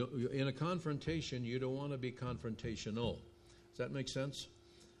in a confrontation, you don't want to be confrontational. Does that make sense?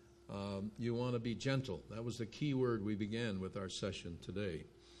 You want to be gentle. That was the key word we began with our session today.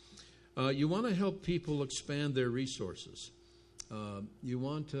 You want to help people expand their resources. You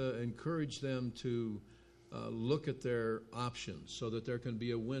want to encourage them to look at their options so that there can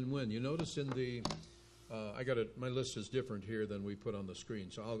be a win-win. You notice in the, my list is different here than we put on the screen,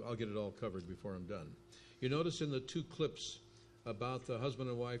 so I'll get it all covered before I'm done. You notice in the two clips about the husband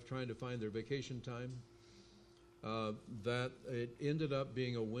and wife trying to find their vacation time, that it ended up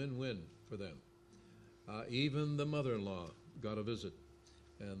being a win-win for them. Even the mother-in-law got a visit,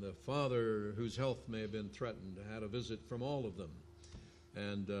 and the father, whose health may have been threatened, had a visit from all of them.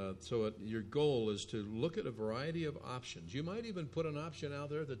 And so your goal is to look at a variety of options. You might even put an option out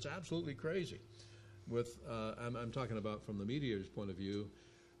there that's absolutely crazy. I'm talking about from the mediator's point of view,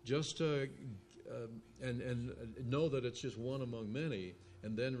 just to and know that it's just one among many,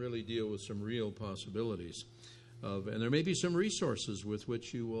 and then really deal with some real possibilities. And there may be some resources with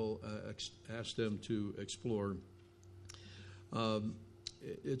which you will ask them to explore.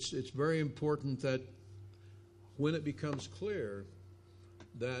 It's very important that when it becomes clear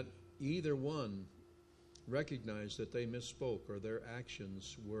that either one recognized that they misspoke or their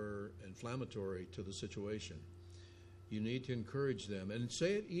actions were inflammatory to the situation, you need to encourage them. And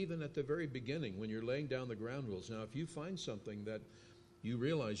say it even at the very beginning when you're laying down the ground rules. Now, if you find something that you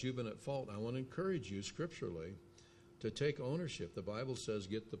realize you've been at fault, I want to encourage you scripturally to take ownership. The Bible says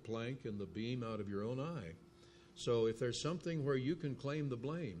get the plank and the beam out of your own eye. So if there's something where you can claim the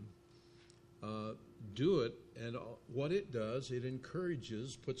blame, do it. And what it does, it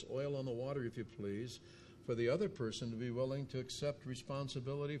encourages, puts oil on the water, if you please, for the other person to be willing to accept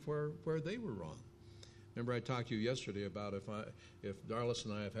responsibility for where they were wrong. Remember I talked to you yesterday about if Darlis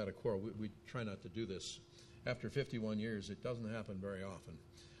and I have had a quarrel, we try not to do this. After 51 years, it doesn't happen very often.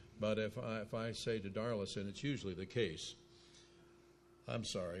 But if I say to Darlis, and it's usually the case, I'm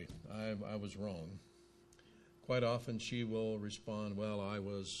sorry, I was wrong. Quite often she will respond, well, I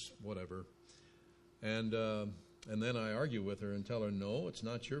was whatever. And then I argue with her and tell her, no, it's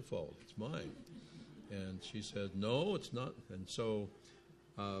not your fault, it's mine. And she said, no, it's not. And so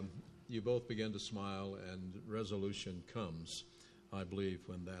you both begin to smile, and resolution comes, I believe,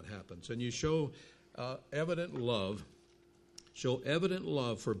 when that happens. And you show evident love Show evident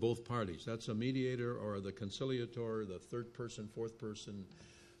love for both parties. That's a mediator or the conciliator, the third person, fourth person.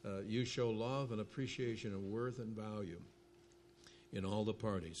 You show love and appreciation of worth and value in all the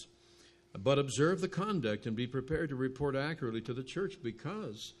parties. But observe the conduct and be prepared to report accurately to the church,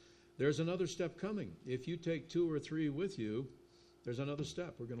 because there's another step coming. If you take 2 or 3 with you, there's another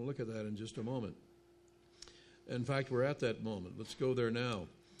step. We're going to look at that in just a moment. In fact, we're at that moment. Let's go there now.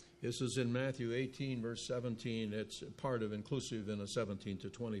 This is in Matthew 18, verse 17. It's part of inclusive in a 17 to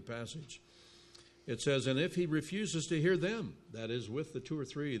 20 passage. It says, and if he refuses to hear them, that is, with the 2 or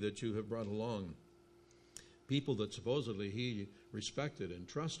 3 that you have brought along, people that supposedly he respected and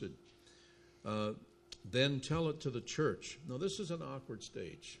trusted, then tell it to the church. Now, this is an awkward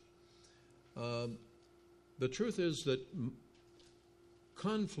stage. The truth is that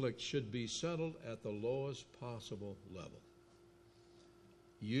conflict should be settled at the lowest possible level.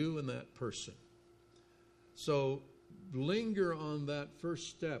 You and that person. So linger on that first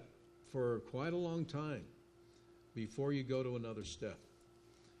step for quite a long time before you go to another step.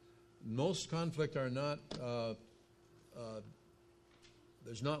 Most conflict are not,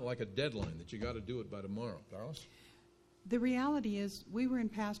 there's not like a deadline that you got to do it by tomorrow. Carlos? The reality is we were in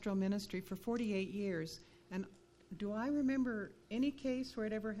pastoral ministry for 48 years, and do I remember any case where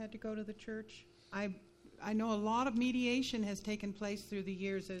it ever had to go to the church? I know a lot of mediation has taken place through the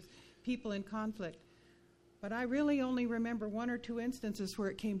years as people in conflict, but I really only remember 1 or 2 instances where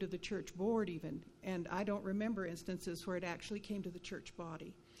it came to the church board even, and I don't remember instances where it actually came to the church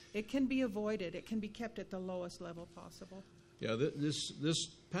body. It can be avoided. It can be kept at the lowest level possible. Yeah, this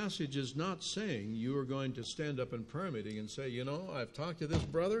passage is not saying you are going to stand up in prayer meeting and say, you know, I've talked to this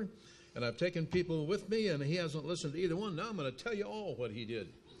brother, and I've taken people with me, and he hasn't listened to either one. Now I'm going to tell you all what he did.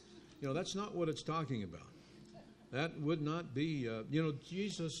 You know, that's not what it's talking about. That would not be,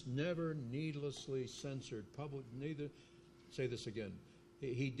 Jesus never needlessly censored public, neither, say this again,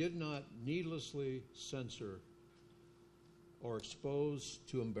 he did not needlessly censor or expose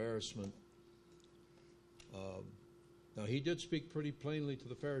to embarrassment. Now, he did speak pretty plainly to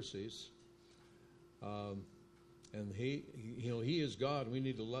the Pharisees, and he is God. We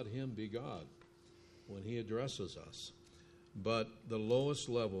need to let him be God when he addresses us. But the lowest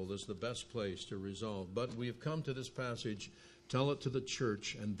level is the best place to resolve. But we have come to this passage, tell it to the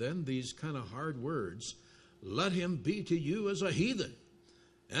church, and then these kind of hard words, let him be to you as a heathen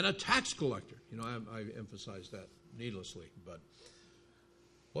and a tax collector. You know, I emphasize that needlessly, but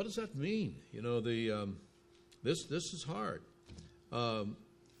what does that mean? You know, this is hard. And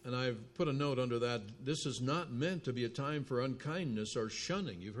I've put a note under that. This is not meant to be a time for unkindness or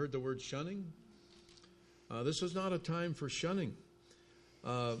shunning. You've heard the word shunning? This is not a time for shunning,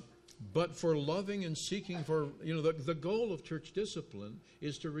 but for loving and seeking for, the goal of church discipline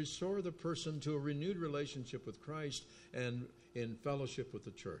is to restore the person to a renewed relationship with Christ and in fellowship with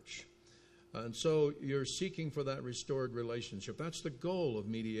the church. And so you're seeking for that restored relationship. That's the goal of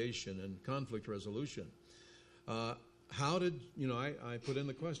mediation and conflict resolution. I put in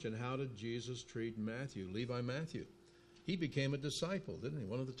the question, how did Jesus treat Levi Matthew? He became a disciple, didn't he?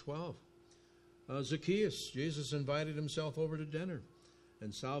 One of the 12. Zacchaeus, Jesus invited himself over to dinner,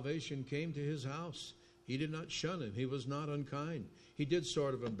 and salvation came to his house. He did not shun him. He was not unkind. He did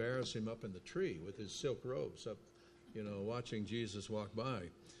sort of embarrass him up in the tree with his silk robes up, watching Jesus walk by.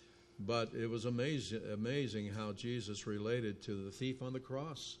 But it was amazing how Jesus related to the thief on the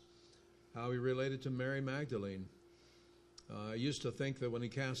cross, how he related to Mary Magdalene. I used to think that when he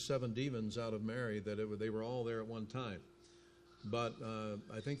cast 7 demons out of Mary, that they were all there at one time. But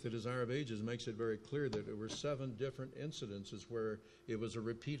I think the Desire of Ages makes it very clear that there were 7 different incidences where it was a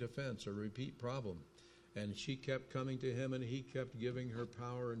repeat offense, a repeat problem. And she kept coming to him, and he kept giving her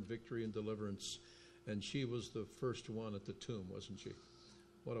power and victory and deliverance. And she was the first one at the tomb, wasn't she?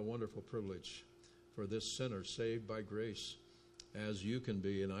 What a wonderful privilege for this sinner saved by grace, as you can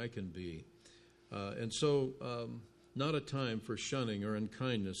be and I can be. And so not a time for shunning or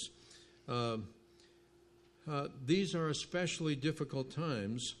unkindness. These are especially difficult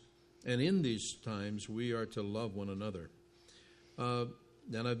times, and in these times we are to love one another.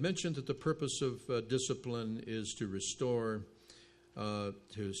 And I've mentioned that the purpose of discipline is to restore, to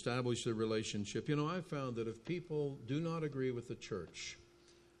establish the relationship. I've found that if people do not agree with the church,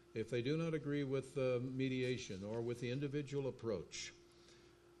 if they do not agree with mediation or with the individual approach,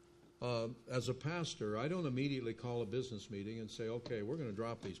 as a pastor, I don't immediately call a business meeting and say, okay, we're going to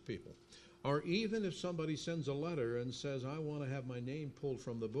drop these people. Or even if somebody sends a letter and says, I want to have my name pulled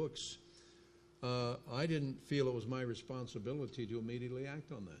from the books, I didn't feel it was my responsibility to immediately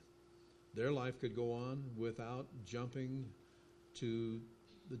act on that. Their life could go on without jumping to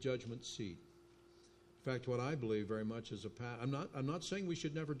the judgment seat. In fact, what I believe very much is I'm not saying we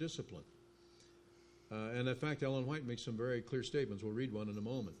should never discipline. And in fact, Ellen White makes some very clear statements. We'll read one in a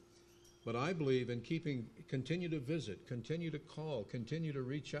moment. But I believe in continue to visit, continue to call, continue to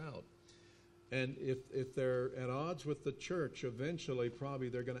reach out. And if they're at odds with the church, eventually probably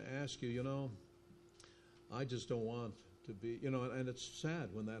they're going to ask you, I just don't want to be, and it's sad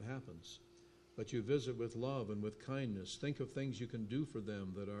when that happens. But you visit with love and with kindness. Think of things you can do for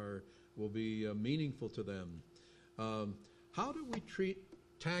them that will be meaningful to them. How do we treat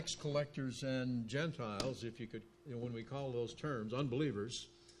tax collectors and Gentiles, if you could, when we call those terms, unbelievers?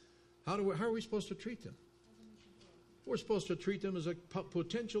 How are we supposed to treat them? We're supposed to treat them as a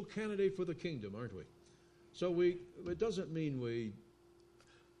potential candidate for the kingdom, aren't we? So it doesn't mean we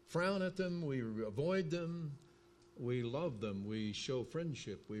frown at them, we avoid them, we love them, we show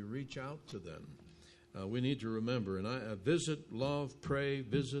friendship, we reach out to them. We need to remember, and I visit, love, pray,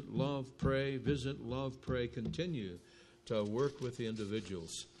 visit, love, pray, visit, love, pray, continue to work with the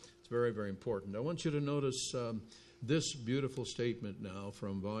individuals. It's very, very important. I want you to notice this beautiful statement now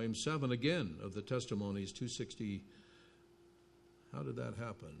from Volume 7, again, of the Testimonies, 260. How did that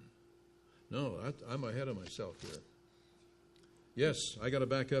happen? No, I'm ahead of myself here. Yes, I got to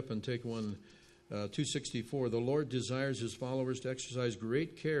back up and take one. 264, the Lord desires his followers to exercise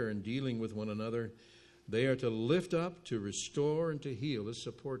great care in dealing with one another. They are to lift up, to restore, and to heal. This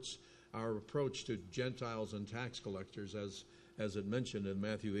supports our approach to Gentiles and tax collectors, as it mentioned in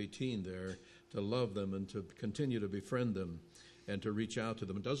Matthew 18 there, to love them and to continue to befriend them and to reach out to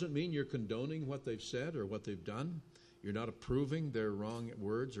them. It doesn't mean you're condoning what they've said or what they've done. You're not approving their wrong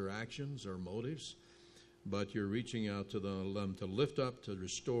words or actions or motives, but you're reaching out to them to lift up, to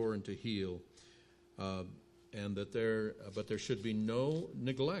restore, and to heal. But there should be no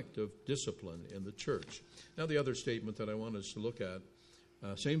neglect of discipline in the church. Now, the other statement that I want us to look at,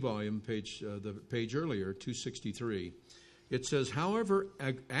 same volume, the page earlier, 263. It says, however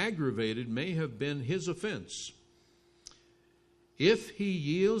aggravated may have been his offense, if he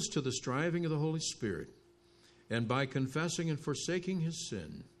yields to the striving of the Holy Spirit, and by confessing and forsaking his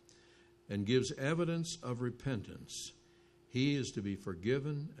sin, and gives evidence of repentance, he is to be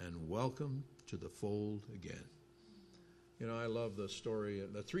forgiven and welcomed to the fold again. I love the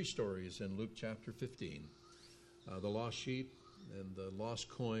three stories in Luke chapter 15. The lost sheep and the lost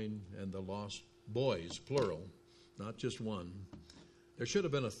coin and the lost boys, plural, not just one. There should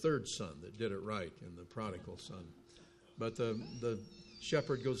have been a third son that did it right in the prodigal son. But the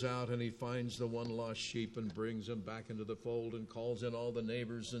shepherd goes out and he finds the one lost sheep and brings him back into the fold and calls in all the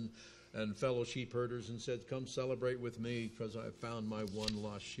neighbors and fellow sheep herders and said, come celebrate with me because I found my one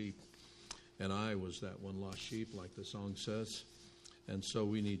lost sheep. And I was that one lost sheep, like the song says. And so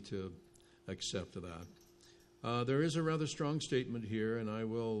we need to accept that. There is a rather strong statement here, and I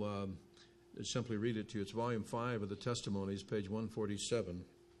will simply read it to you. It's volume 5 of the Testimonies, page 147.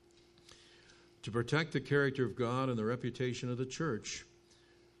 To protect the character of God and the reputation of the church,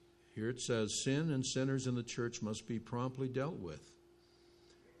 here it says, sin and sinners in the church must be promptly dealt with.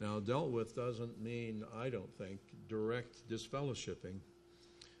 Now, dealt with doesn't mean, I don't think, direct disfellowshipping.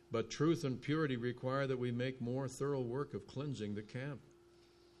 But truth and purity require that we make more thorough work of cleansing the camp.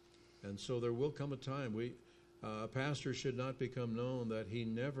 And so there will come a time, a pastor should not become known that he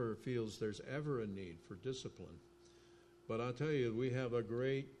never feels there's ever a need for discipline. But I'll tell you, we have a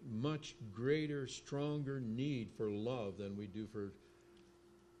much greater, stronger need for love than we do for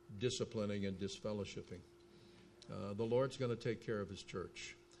disciplining and disfellowshipping. The Lord's going to take care of his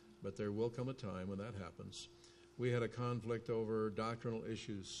church. But there will come a time when that happens. We had a conflict over doctrinal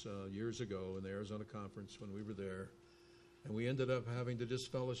issues years ago in the Arizona conference when we were there. And we ended up having to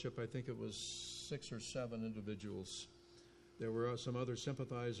disfellowship, I think it was 6 or 7 individuals. There were some other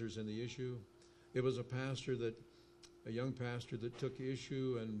sympathizers in the issue. It was a young pastor that took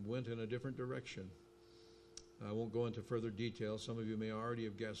issue and went in a different direction. I won't go into further detail. Some of you may already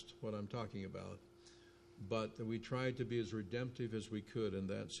have guessed what I'm talking about. But we tried to be as redemptive as we could in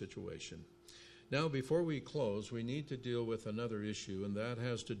that situation. Now, before we close, we need to deal with another issue, and that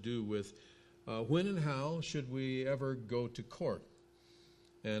has to do with when and how should we ever go to court.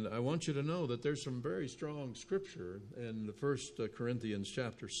 And I want you to know that there's some very strong scripture in the 1 Corinthians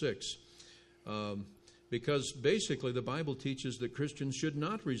chapter 6, because basically the Bible teaches that Christians should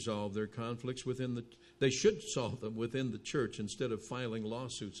not resolve their conflicts they should solve them within the church instead of filing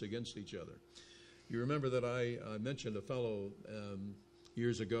lawsuits against each other. You remember that I mentioned a fellow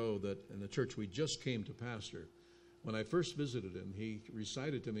years ago that in the church we just came to pastor. When I first visited him, he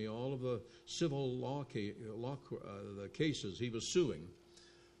recited to me all of the civil law the cases he was suing,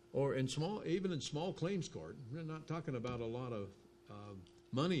 or even in small claims court. We're not talking about a lot of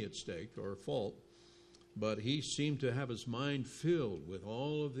money at stake or fault, but he seemed to have his mind filled with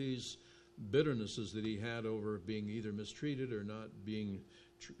all of these bitternesses that he had over being either mistreated or not being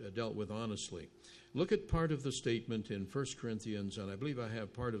dealt with honestly. Look at part of the statement in 1 Corinthians, and I believe I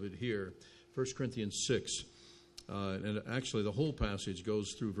have part of it here, 1 Corinthians 6. And actually the whole passage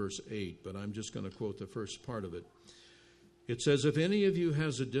goes through verse 8, but I'm just going to quote the first part of it. It says, if any of you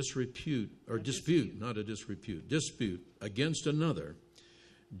has a dispute against another,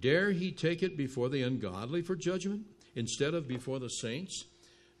 dare he take it before the ungodly for judgment instead of before the saints?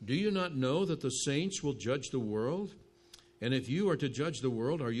 Do you not know that the saints will judge the world? And if you are to judge the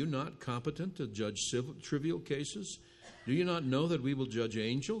world, are you not competent to judge trivial cases? Do you not know that we will judge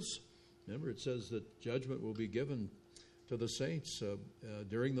angels? Remember, it says that judgment will be given to the saints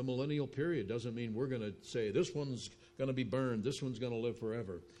during the millennial period. Doesn't mean we're going to say this one's going to be burned, this one's going to live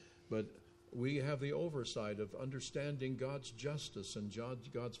forever. But we have the oversight of understanding God's justice and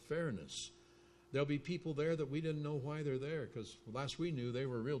God's fairness. There'll be people there that we didn't know why they're there, because last we knew they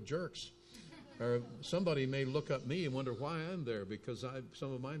were real jerks. Or somebody may look at me and wonder why I'm there because of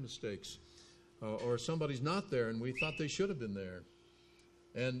some of my mistakes. Or somebody's not there and we thought they should have been there.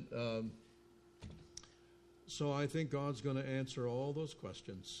 And so I think God's going to answer all those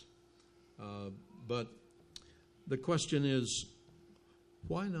questions. But the question is,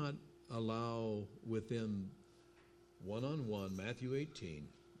 why not allow within one-on-one, Matthew 18,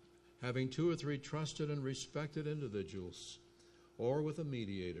 having 2 or 3 trusted and respected individuals, or with a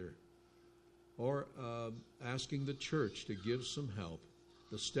mediator, or asking the church to give some help,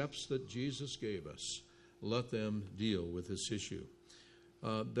 the steps that Jesus gave us, let them deal with this issue.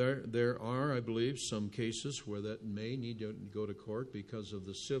 There are, I believe, some cases where that may need to go to court because of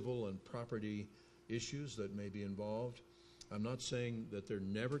the civil and property issues that may be involved. I'm not saying that there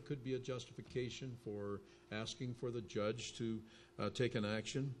never could be a justification for asking for the judge to take an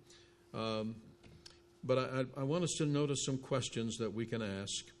action. But I want us to notice some questions that we can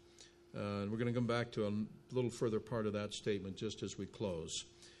ask. And we're going to come back to a little further part of that statement just as we close.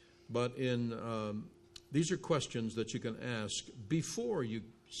 But these are questions that you can ask before you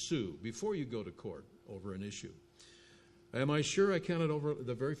sue, before you go to court over an issue. Am I sure I cannot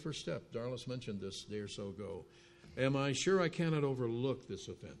the very first step, Darlis mentioned this a day or so ago. Am I sure I cannot overlook this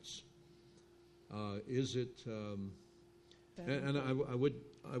offense? Is it? And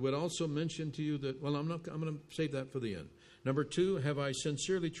I would also mention to you that, well, I'm going to save that for the end. Number 2, have I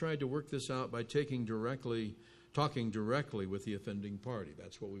sincerely tried to work this out by talking directly with the offending party?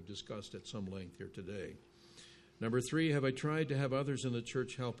 That's what we've discussed at some length here today. Number 3, have I tried to have others in the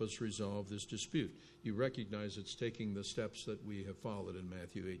church help us resolve this dispute? You recognize it's taking the steps that we have followed in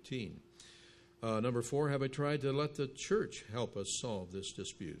Matthew 18. Number 4, have I tried to let the church help us solve this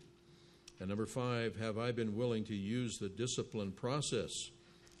dispute? And number 5, have I been willing to use the discipline process?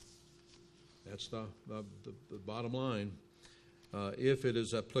 That's the bottom line, if it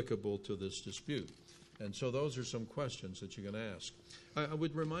is applicable to this dispute. And so those are some questions that you can ask. I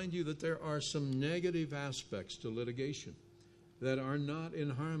would remind you that there are some negative aspects to litigation that are not in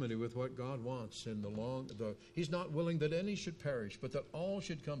harmony with what God wants in He's not willing that any should perish, but that all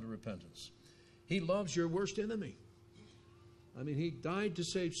should come to repentance. He loves your worst enemy. I mean, He died to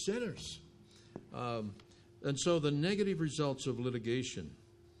save sinners. And so the negative results of litigation,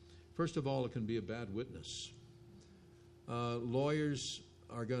 first of all, it can be a bad witness. Lawyers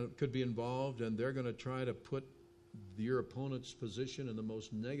could be involved, and they're going to try to put your opponent's position in the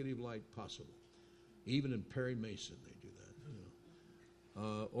most negative light possible. Even in Perry Mason, they do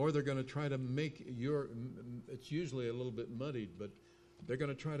that. Or they're going to try to make it's usually a little bit muddied, but they're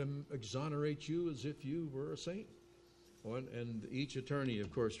going to try to exonerate you as if you were a saint. And each attorney,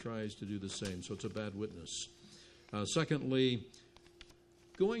 of course, tries to do the same, so it's a bad witness. Secondly,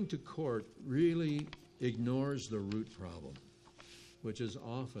 going to court really ignores the root problem, which is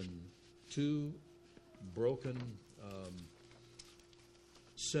often 2 broken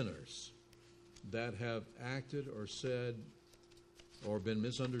sinners that have acted or said or been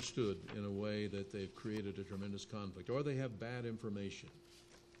misunderstood in a way that they've created a tremendous conflict, or they have bad information,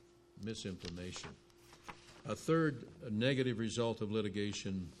 misinformation. A third negative result of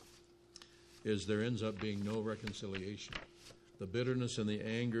litigation is there ends up being no reconciliation. The bitterness and the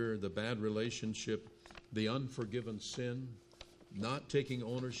anger, the bad relationship, the unforgiven sin, not taking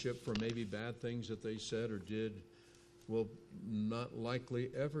ownership for maybe bad things that they said or did will not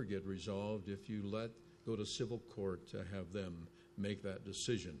likely ever get resolved if you go to civil court to have them make that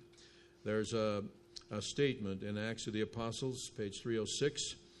decision. There's a statement in Acts of the Apostles, page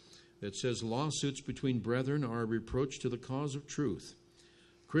 306, that says, lawsuits between brethren are a reproach to the cause of truth.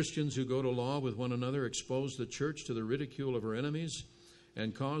 Christians who go to law with one another expose the church to the ridicule of her enemies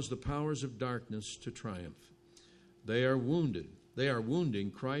and cause the powers of darkness to triumph. They are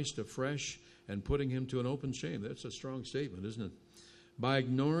wounding Christ afresh and putting him to an open shame. That's a strong statement, isn't it? By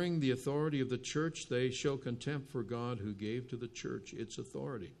ignoring the authority of the church, they show contempt for God who gave to the church its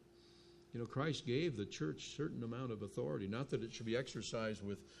authority. You know, Christ gave the church a certain amount of authority, not that it should be exercised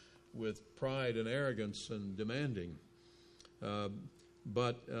with pride and arrogance and demanding,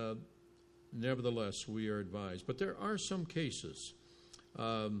 but nevertheless, we are advised. But there are some cases.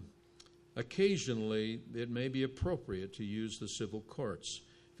 Occasionally, it may be appropriate to use the civil courts.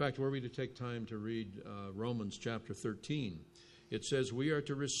 In fact, were we to take time to read Romans chapter 13, it says we are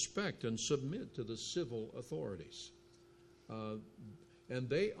to respect and submit to the civil authorities. And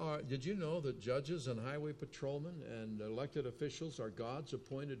they are, did you know that judges and highway patrolmen and elected officials are God's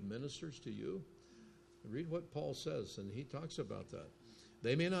appointed ministers to you? Read what Paul says, and he talks about that.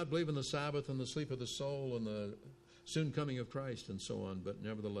 They may not believe in the Sabbath and the sleep of the soul and the soon coming of Christ and so on, but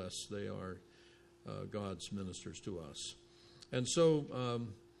nevertheless, they are God's ministers to us. And so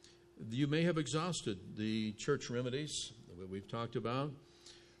you may have exhausted the church remedies that we've talked about.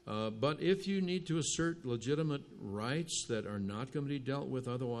 But if you need to assert legitimate rights that are not going to be dealt with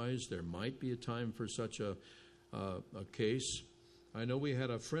otherwise, there might be a time for such a case. I know we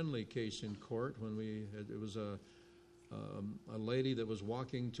had a friendly case in court when it was a lady that was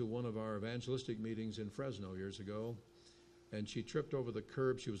walking to one of our evangelistic meetings in Fresno years ago, and she tripped over the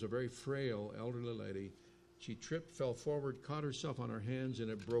curb. She was a very frail, elderly lady. She tripped, fell forward, caught herself on her hands, and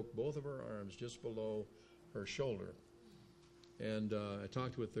it broke both of her arms just below her shoulder. And I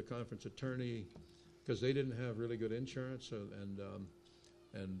talked with the conference attorney because they didn't have really good insurance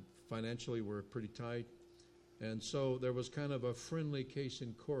and financially were pretty tight. And so there was kind of a friendly case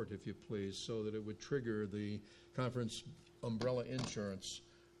in court, if you please, so that it would trigger the conference umbrella insurance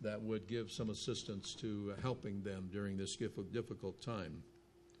that would give some assistance to helping them during this difficult time.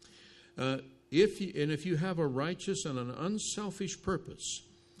 If you have a righteous and an unselfish purpose,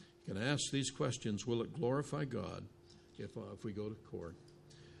 you can ask these questions. Will it glorify God? If we go to court,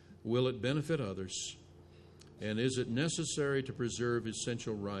 will it benefit others? And is it necessary to preserve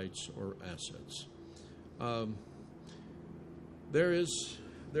essential rights or assets?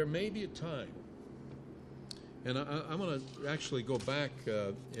 There may be a time, and I'm going to actually go back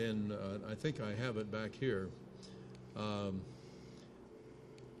I think I have it back here.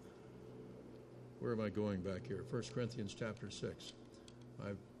 Where am I going back here? 1 Corinthians chapter 6.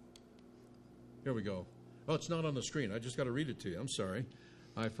 Here we go. Oh, it's not on the screen. I just got to read it to you. I'm sorry.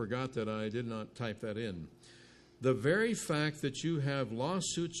 I forgot that I did not type that in. The very fact that you have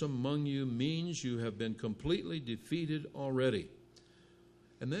lawsuits among you means you have been completely defeated already.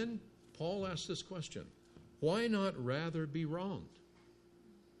 And then Paul asks this question: why not rather be wronged?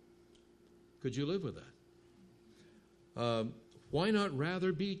 Could you live with that? Why not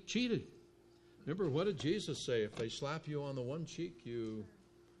rather be cheated? Remember, what did Jesus say? If they slap you on the one cheek, you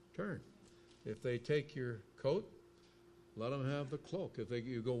turn. If they take your coat, let them have the cloak. If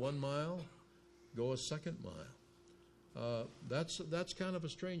you go 1 mile, go a second mile. That's kind of a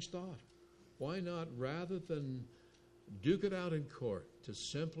strange thought. Why not, rather than duke it out in court, to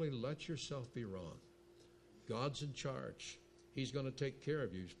simply let yourself be wrong? God's in charge. He's going to take care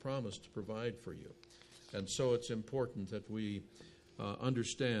of you. He's promised to provide for you. And so it's important that we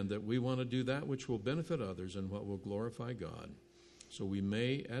understand that we want to do that which will benefit others and what will glorify God. So we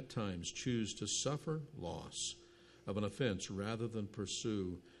may at times choose to suffer loss of an offense rather than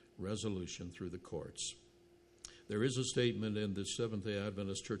pursue resolution through the courts. There is a statement in the Seventh-day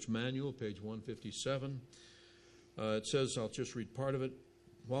Adventist Church Manual, page 157. It says, I'll just read part of it.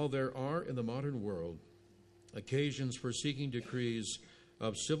 While there are in the modern world occasions for seeking decrees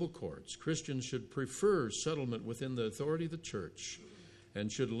of civil courts, Christians should prefer settlement within the authority of the church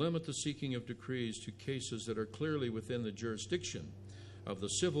and should limit the seeking of decrees to cases that are clearly within the jurisdiction of the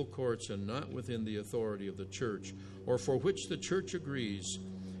civil courts and not within the authority of the church, or for which the church agrees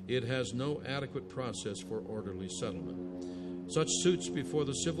it has no adequate process for orderly settlement. Such suits before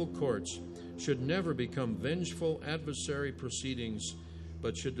the civil courts should never become vengeful adversary proceedings,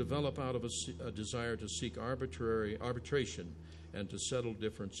 but should develop out of a desire to seek arbitration and to settle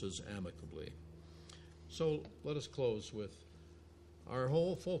differences amicably. So let us close with our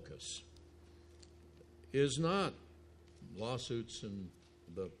whole focus is not lawsuits and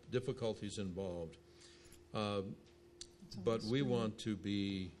the difficulties involved, but we want to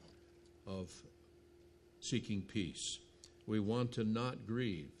be of seeking peace. We want to not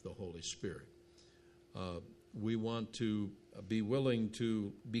grieve the Holy Spirit. We want to be willing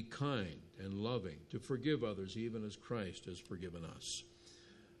to be kind and loving, to forgive others even as Christ has forgiven us.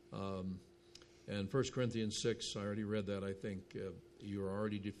 And 1 Corinthians 6, I already read that, I think you are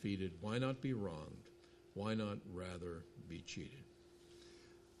already defeated. Why not be wronged? Why not rather be cheated?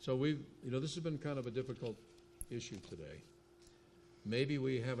 So this has been kind of a difficult issue today. Maybe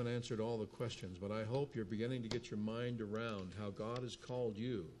we haven't answered all the questions, but I hope you're beginning to get your mind around how God has called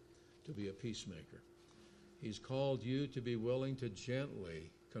you to be a peacemaker. He's called you to be willing to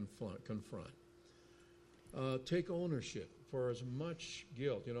gently confront. Take ownership for as much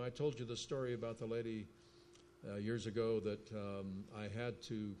guilt. I told you the story about the lady years ago that I had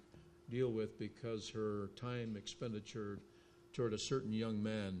to deal with because her time expenditure toward a certain young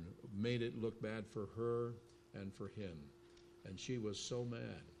man made it look bad for her and for him. And she was so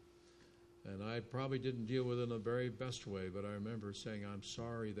mad. And I probably didn't deal with it in the very best way, but I remember saying, I'm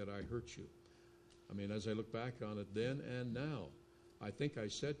sorry that I hurt you. I mean, as I look back on it then and now, I think I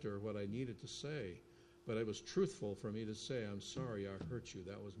said to her what I needed to say, but it was truthful for me to say, I'm sorry I hurt you.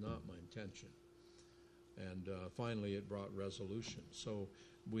 That was not my intention. And finally, it brought resolution. So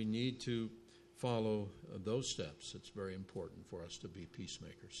we need to follow those steps. It's very important for us to be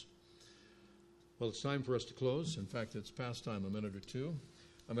peacemakers. Well, it's time for us to close. In fact, it's past time, a minute or two.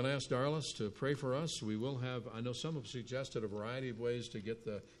 I'm going to ask Darlis to pray for us. We will have, I know some have suggested a variety of ways to get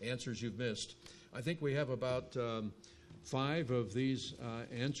the answers you've missed. I think we have about 5 of these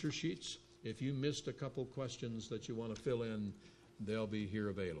answer sheets. If you missed a couple questions that you want to fill in, they'll be here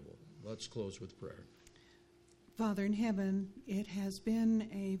available. Let's close with prayer. Father in heaven, it has been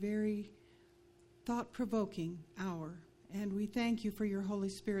a very thought-provoking hour, and we thank you for your Holy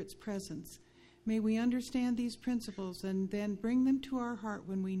Spirit's presence. May we understand these principles and then bring them to our heart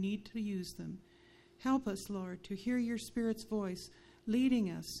when we need to use them. Help us, Lord, to hear your Spirit's voice leading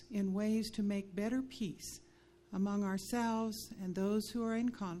us in ways to make better peace among ourselves and those who are in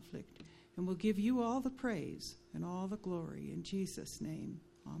conflict. And we'll give you all the praise and all the glory. In Jesus' name,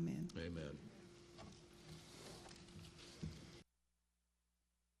 amen. Amen.